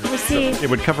there. Well, see, so it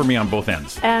would cover me on both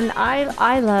ends. And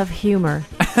I love humor.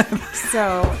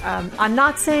 So I'm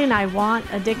not saying I want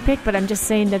a dick pic, but I'm just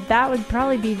saying that would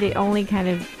probably be the only kind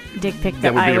of dick pic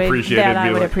that I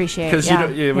would appreciate. Because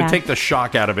it would take the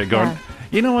shock out of it going,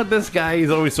 you know what, this guy, he's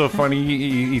always so funny.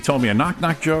 He told me a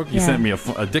knock-knock joke. He sent me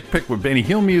a dick pic with Benny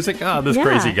Hill music. This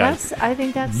crazy guy. I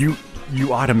think that's...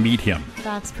 You ought to meet him.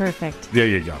 That's perfect. There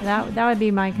you go. That would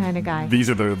be my kind of guy. These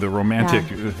are the romantic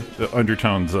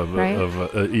undertones of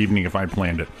an evening if I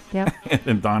planned it. Yep.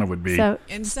 And Donna would be.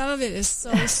 And some of it is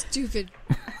so stupid.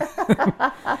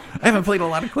 I haven't played a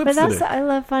lot of clips today. I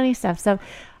love funny stuff. So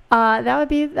that would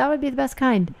be the best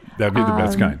kind. That'd be the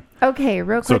best kind. Okay,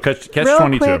 real quick. So Catch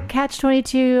 22. Catch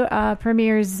 22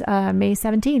 premieres May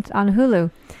 17th on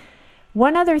Hulu.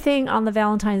 One other thing on the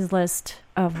Valentine's list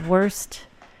of worst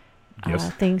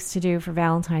things to do for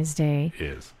Valentine's Day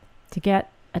is to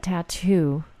get a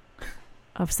tattoo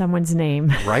of someone's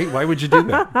name. Right? Why would you do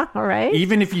that? All right.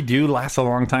 Even if you do last a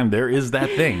long time, there is that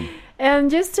thing. And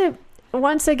just to,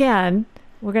 once again,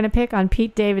 we're going to pick on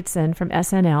Pete Davidson from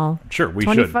SNL. Sure, we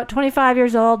should. 25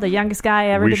 years old, the youngest guy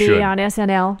ever to be on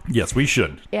SNL. Yes, we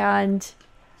should. And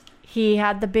he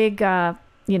had the big,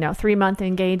 3-month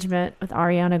engagement with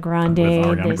Ariana Grande.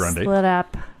 They split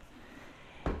up.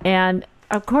 And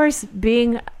of course,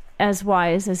 being as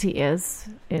wise as he is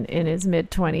in his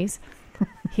mid-20s,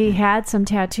 he had some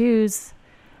tattoos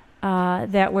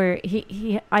that were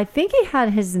I think he had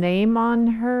his name on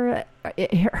her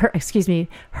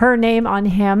name on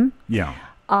him. Yeah.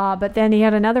 But then he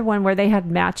had another one where they had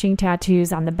matching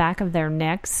tattoos on the back of their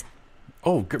necks.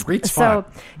 Oh, great spot.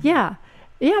 So, yeah,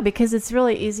 because it's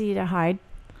really easy to hide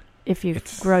if you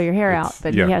grow your hair out,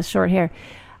 but he has short hair.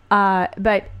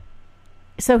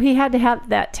 So he had to have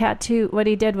that tattoo. What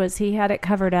he did was he had it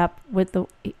covered up with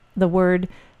the word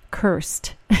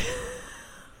cursed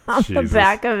on the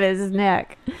back of his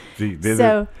neck. See, this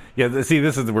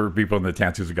is where people in the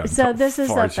tattoos have gotten so this is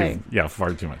the thing.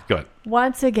 Far too much. Go ahead.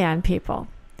 Once again, people,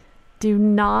 do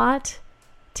not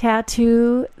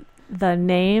tattoo the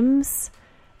names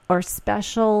or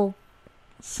special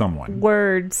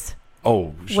words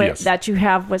that you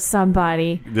have with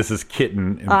somebody. This is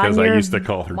Kitten because I used to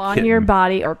call her on Kitten. Your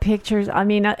body or pictures. I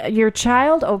mean, your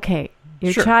child, okay.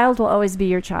 Your child will always be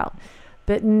your child,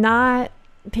 but not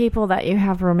people that you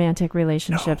have romantic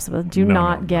relationships with. Do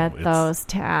not get those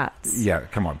tats. Yeah,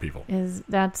 come on, people.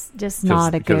 That's just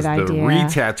not a good idea. The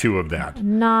re-tattoo of that.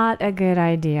 Not a good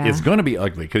idea. It's going to be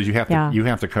ugly because you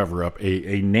have to cover up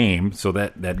a name, so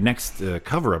that next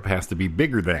cover up has to be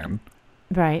bigger than.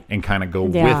 Right. And kind of go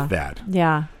with that.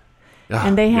 Yeah.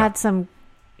 And they had some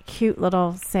cute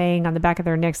little saying on the back of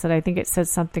their necks that I think it says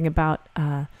something about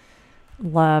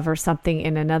love or something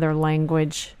in another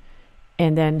language.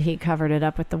 And then he covered it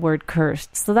up with the word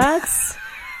cursed. So that's...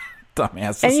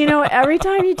 Dumbasses. And, every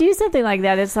time you do something like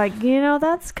that, it's like,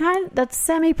 that's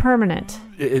semi-permanent.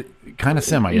 It kind of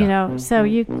semi, yeah. So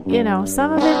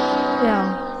some of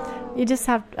it, you just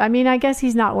have... I mean, I guess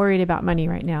he's not worried about money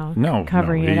right now. No,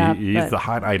 covering it up. He's the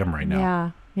hot item right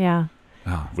now. Yeah.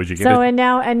 Oh, would you get it?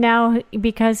 And now,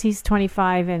 because he's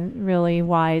 25 and really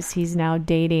wise, he's now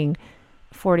dating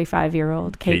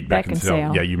 45-year-old Kate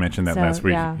Beckinsale. Yeah, you mentioned that last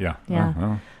week. Yeah.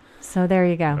 Well, so there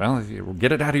you go. Well,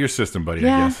 get it out of your system, buddy,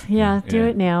 I guess. Yeah, do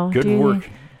it now. Good work.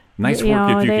 Nice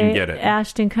work if you can get it.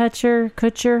 Ashton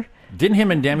Kutcher. Didn't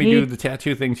him and Demi do the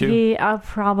tattoo thing too?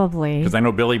 Probably. Because I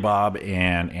know Billy Bob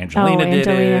and Angelina did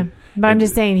it. But I'm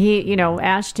just saying,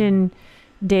 Ashton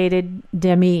dated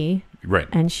Demi. Right.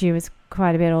 And she was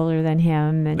quite a bit older than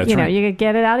him. And, That's right. you could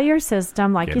get it out of your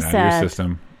system, like you said. Out of your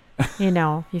system.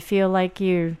 You feel like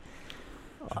it's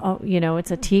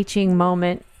a teaching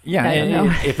moment Yeah, I don't and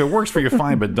know. if it works for you,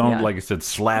 fine, but don't, Yeah. like I said,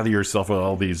 slather yourself with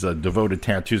all these devoted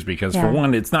tattoos because, Yeah. for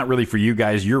one, it's not really for you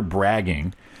guys. You're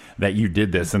bragging that you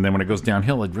did this, and then when it goes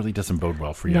downhill, it really doesn't bode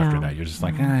well for you No. after that. You're just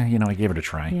like, I gave it a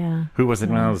try. Yeah. Who was it?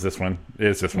 Well, it was this one.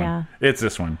 It's this one. Yeah. It's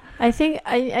this one. I think,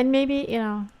 and maybe,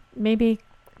 maybe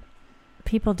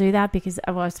people do that because,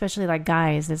 well, especially like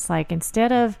guys, it's like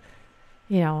instead of,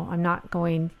 I'm not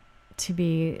going to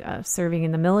be serving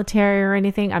in the military or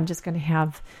anything, I'm just going to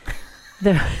have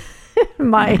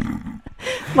my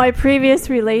previous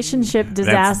relationship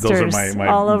disasters those are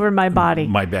all over my body.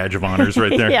 My badge of honors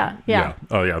right there. Yeah.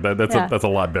 Oh, yeah. That's a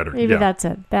lot better. Maybe yeah. that's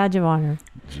it. Badge of honor.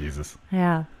 Jesus.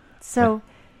 Yeah. So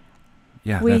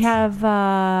Yeah. we have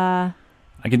I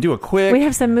can do a quick. we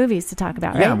have some movies to talk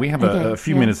about. Yeah, right? we have Okay. a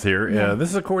few Yeah. minutes here. Yeah. This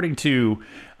is according to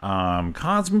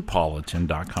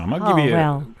Cosmopolitan.com. I'll give you.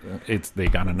 Well, They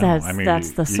gotta know.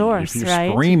 that's the source, if you're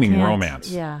right? Screaming You can't-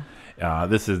 romance. Yeah.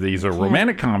 These are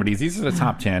romantic comedies. These are the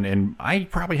top 10, and I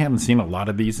probably haven't seen a lot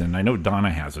of these, and I know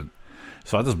Donna hasn't.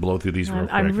 So I'll just blow through these real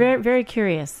quick. I'm very, very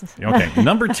curious. Okay,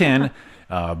 number 10,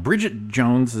 Bridget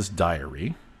Jones's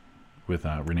Diary with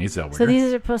Renee Zellweger. So these are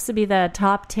supposed to be the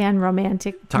top 10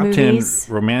 romantic top movies.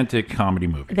 10 romantic comedy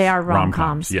movies. They are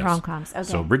rom-coms. Yes. Rom-coms. Okay.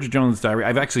 So Bridget Jones's Diary.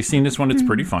 I've actually seen this one. It's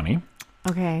pretty funny,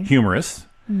 Okay. humorous.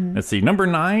 Let's see, number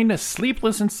 9,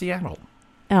 Sleepless in Seattle.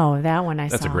 Oh, that one I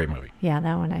saw. That's a great movie. Yeah,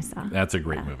 that one I saw. That's a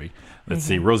great movie. Let's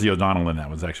see, Rosie O'Donnell in that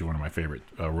was actually one of my favorite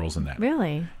roles in that.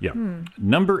 Really? Yeah.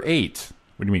 Number 8.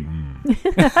 What do you mean?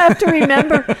 I have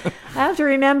to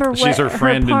remember what She's her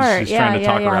friend part. and she's trying to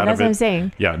talk her out that's of it. what I'm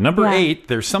saying. Yeah. Number Yeah. 8,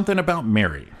 There's Something About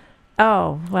Mary.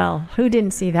 Oh, well, who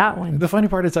didn't see that one? The funny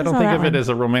part is I don't saw think that of it one. as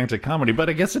a romantic comedy, but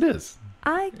I guess it is.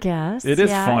 I guess. It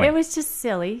is yeah. funny. It was just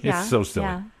silly. Yeah. It's so silly.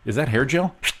 Yeah. Is that hair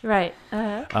gel? Right.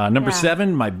 Number Yeah.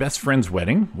 7, My Best Friend's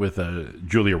Wedding with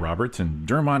Julia Roberts and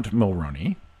Dermot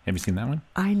Mulroney. Have you seen that one?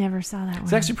 I never saw that one.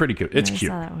 It's actually pretty cute. It's Never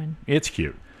cute. saw that one. It's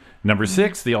cute. Number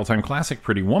 6, the all-time classic,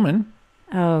 Pretty Woman.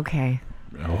 Okay.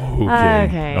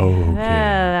 Okay.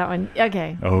 That one.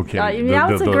 Okay.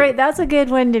 Okay. That's a good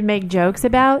one to make jokes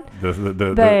about.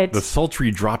 The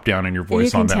sultry drop down in your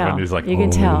voice on that one is like, you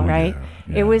can tell, oh, right?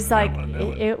 yeah, it was that like one.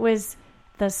 it was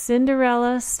the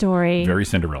Cinderella story Very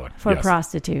Cinderella. for yes.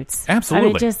 prostitutes. Absolutely.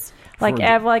 I mean, just like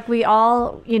For- like we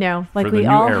all, like For the we new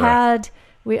all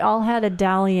era. had a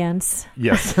dalliance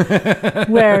Yes.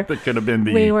 where That could have been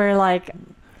the. we were like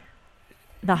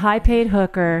the high-paid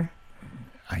hooker.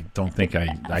 I don't think I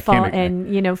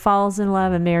can't. Falls in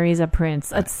love and marries a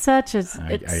prince. It's such a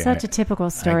such a typical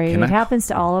story. cannot- It happens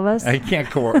to all of us. I can't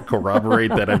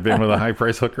corroborate that I've been with a high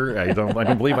price hooker. I don't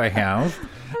believe I have.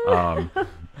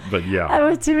 But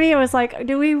yeah, To me, it was like,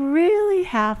 do we really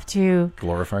have to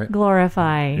glorify it.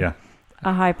 glorify Yeah.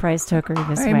 a high-priced hooker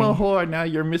this way? I'm a whore. Now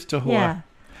you're Mr. Whore.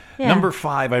 Yeah. Number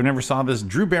 5, I've never saw this.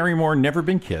 Drew Barrymore, Never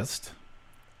Been Kissed.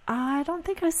 I don't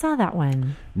think I saw that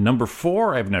one. Number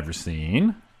 4, I've never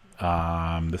seen.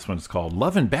 This one's called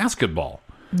Love and Basketball.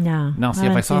 No. Now, see,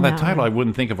 if I saw that title, I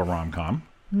wouldn't think of a rom-com.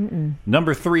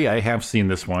 Number 3, I have seen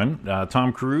this one.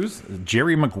 Tom Cruise,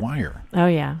 Jerry Maguire. Oh,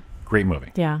 yeah. Great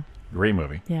movie. Yeah. Great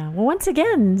movie. Yeah. Well, once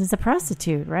again, is a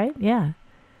prostitute, right? Yeah.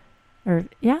 Or,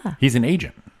 yeah. He's an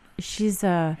agent. She's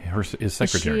His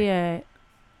secretary.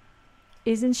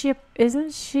 Isn't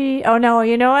she? Oh, no.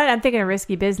 You know what? I'm thinking of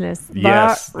Risky Business.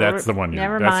 Yes, that's the one.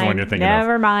 Never That's mind. the one you're thinking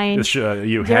Never of. mind.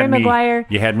 You Jerry had me. Maguire.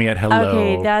 You had me at hello.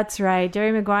 Okay, that's right.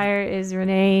 Jerry Maguire is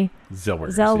Renee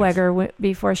Zellweger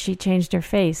before she changed her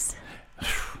face.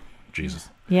 Jesus.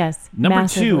 Yes. Number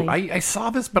massively. 2, I saw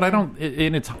this, but I don't.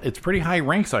 And it's pretty high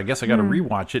rank, so I guess I got to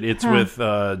rewatch it. It's with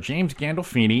James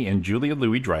Gandolfini and Julia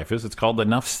Louis-Dreyfus. It's called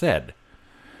Enough Said.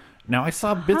 Now, I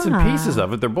saw bits and pieces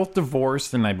of it. They're both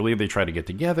divorced, and I believe they try to get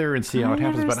together and see how it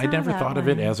happens. But I never thought of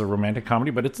it as a romantic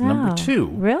comedy, but it's number 2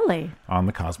 Really? on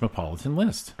the Cosmopolitan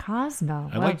list. Cosmo.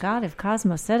 like- God, if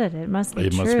Cosmo said it, it must be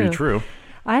It true. must be true.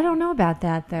 I don't know about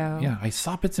that, though. Yeah, I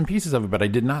saw bits and pieces of it, but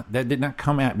that did not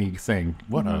come at me saying,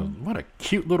 what a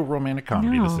cute little romantic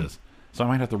comedy No. this is. So I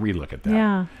might have to relook at that.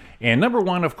 Yeah. And number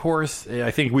 1, of course, I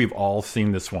think we've all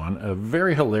seen this one, a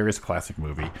very hilarious classic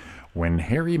movie, When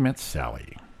Harry Met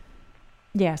Sally.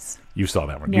 Yes. You saw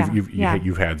that one. Yeah,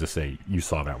 You've had to say you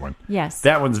saw that one. Yes.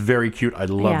 That one's very cute. I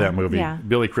love Yeah, that movie. yeah.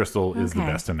 Billy Crystal is the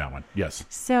Okay. best in that one. Yes.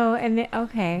 So,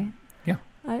 okay. Yeah.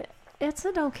 It's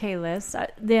an okay list.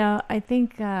 I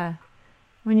think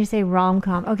when you say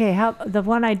rom-com, okay, the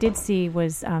one I did see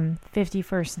was 50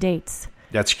 First Dates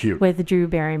That's cute. with Drew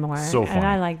Barrymore. So funny. And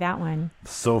I like that one.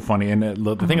 So funny. And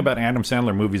the thing about Adam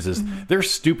Sandler movies is they're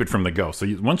stupid from the go. So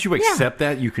once you accept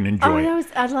that, you can enjoy it.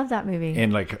 I love that movie.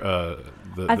 And like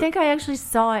I think I actually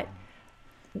saw it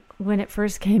when it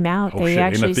first came out, Oh, they shit, in the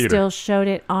actually theater. still showed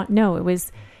it on. No, it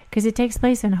was because it takes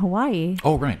place in Hawaii.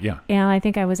 Oh, right, yeah. And I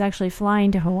think I was actually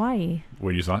flying to Hawaii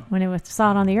When you saw it? when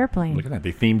saw it on the airplane. Look at that.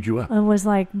 They themed you up. It was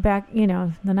like back, the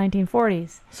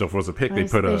 1940s. So if it was a pic, they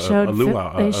put They a showed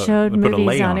luau. they showed they put a movies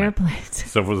lei on it. airplanes.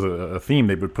 So if it was a theme,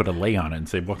 they would put a lei on it and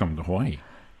say, "Welcome to Hawaii."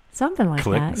 Something like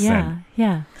Click, that. send.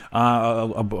 Yeah.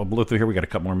 I'll blow through here. We got a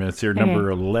couple more minutes here. Okay. Number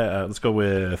 11. Let's go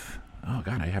with. Oh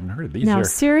God, I haven't heard of these. Now, Are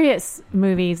serious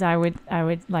movies, I would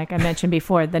like I mentioned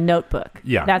before, The Notebook.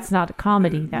 Yeah. That's not a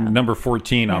comedy, though. number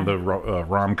 14 on Yeah. the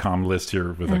rom com list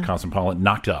here with a Cosmopolitan.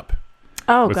 Knocked Up.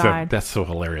 Oh, What's God. that's so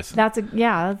hilarious. That's a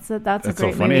That's a great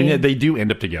so funny, movie. and they do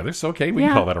end up together. So okay, we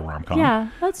can call that a rom com. Yeah,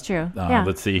 that's true. Yeah.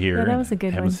 Let's see here. Yeah, that was a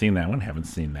good Haven't one. seen that one. Haven't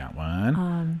seen that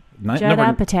one. Judd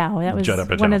Apatow. That was Judd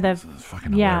Apatow. one of the It's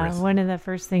fucking hilarious. one of the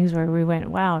first things where we went,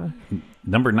 wow.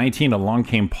 Number 19, Along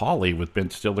Came Polly with Ben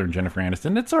Stiller and Jennifer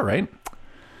Aniston. It's all right,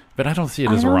 but I don't see it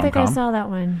I as a don't rom think I com. saw that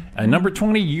one. And number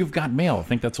 20, You've Got Mail. I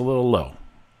think that's a little low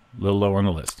on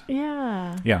the list.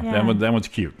 Yeah. Yeah, that one's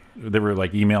cute. They were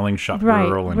like emailing Shop Right,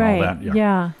 Girl and right. all that.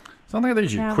 Yeah. So I think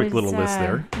there's your That quick was, little list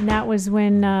there. And that was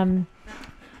when,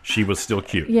 She was still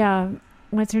cute.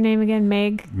 what's her name again?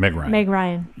 Meg Ryan. Meg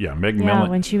Ryan. Yeah, Meg Yeah, Mellon.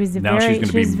 when she was now very, she's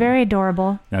gonna she was be, very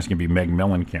adorable. Now she's going to be Meg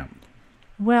Mellencamp.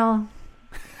 Well,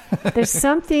 there's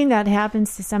something that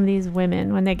happens to some of these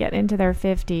women when they get into their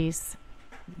 50s,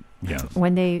 Yes.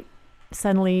 when they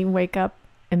suddenly wake up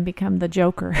and become the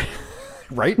Joker.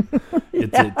 Right?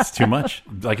 It's too much.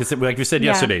 Like I said, like you said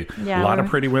yesterday, Yeah, a lot of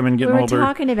pretty women we getting were older.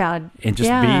 talking about And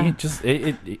just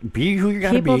be who you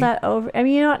got to people be. that over. I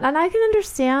mean, and I can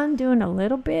understand doing a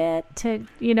little bit to,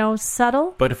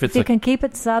 subtle. But if it's you can keep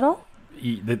it subtle.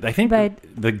 I think But-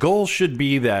 the goal should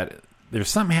be that there's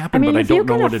something I happened, mean, but I if you don't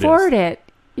know can what it is. afford it,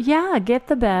 yeah, get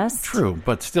the best. True,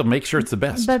 but still make sure it's the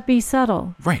best. But be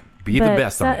subtle. Right. Be the But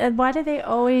best on it. why do they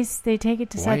take it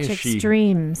to Why such is she-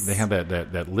 extremes? They have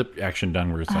that lip action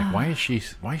done where it's like, why is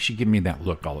she giving me that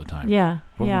look all the time? Yeah,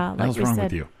 What yeah, the hell's like we wrong said.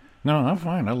 with you? No, I'm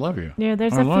fine. I love you. Yeah,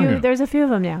 there's I love you. There's a few of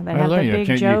them now that I have love the you. I big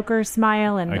can't Joker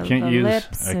smile and I the can't use.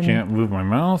 lips. I and can't move my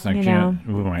mouth. I you can't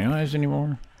move my eyes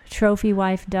anymore. trophy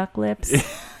wife duck lips.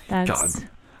 God, That's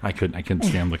I couldn't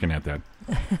stand looking at that.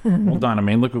 Well, Donna,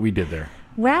 man, look what we did there.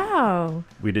 wow.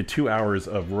 We did 2 hours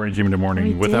of Roy and Jimmy in the morning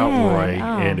We without did. Roy,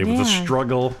 Oh, and it was a man.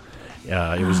 struggle.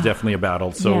 It was definitely a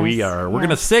battle. So Yes, we're going to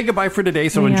yes. say goodbye for today.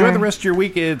 So We enjoy are. the rest of your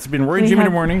week. It's been Roy and Jimmy in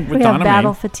the morning with we Donna have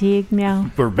battle May. fatigue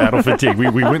now. For battle fatigue. We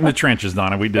went in the trenches,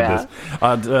 Donna. We did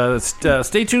this.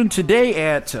 Stay tuned today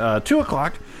at 2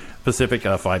 o'clock Pacific,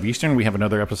 5 Eastern. We have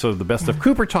another episode of the Best of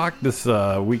Cooper Talk. This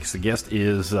week's guest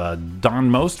is Don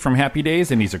Most from Happy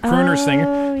Days, and he's a crooner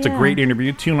singer. It's a great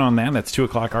interview. Tune on that. That's 2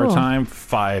 o'clock our Cool. time,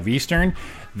 5 Eastern.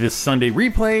 This Sunday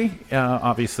replay,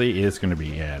 obviously, is going to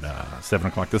be at 7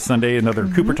 o'clock this Sunday. Another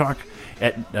Cooper Talk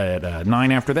at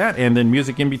 9 after that, and then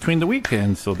music in between the week.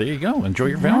 And so there you go. Enjoy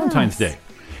your Valentine's Day.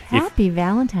 Happy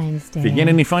Valentine's Day. If you get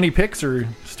any funny pics or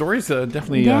stories,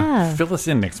 definitely Yeah. fill us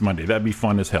in next Monday. That'd be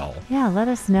fun as hell. Yeah, let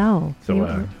us know.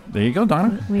 So there you go,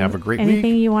 Donna. Have a great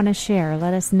anything week. you want to share,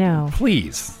 let us know.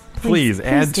 Please Please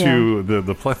add do. to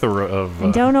the plethora of.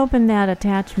 And don't open that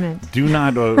attachment. Do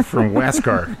not from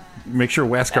Waskar. Make sure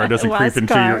Waskar doesn't creep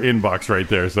into Waskar. your inbox right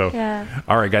there. So, Yeah.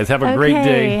 all right, guys, have a great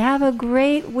day. Have a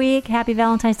great week. Happy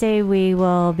Valentine's Day. We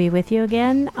will be with you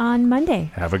again on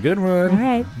Monday. Have a good one. All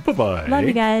right. Bye bye. Love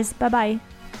you guys. Bye-bye.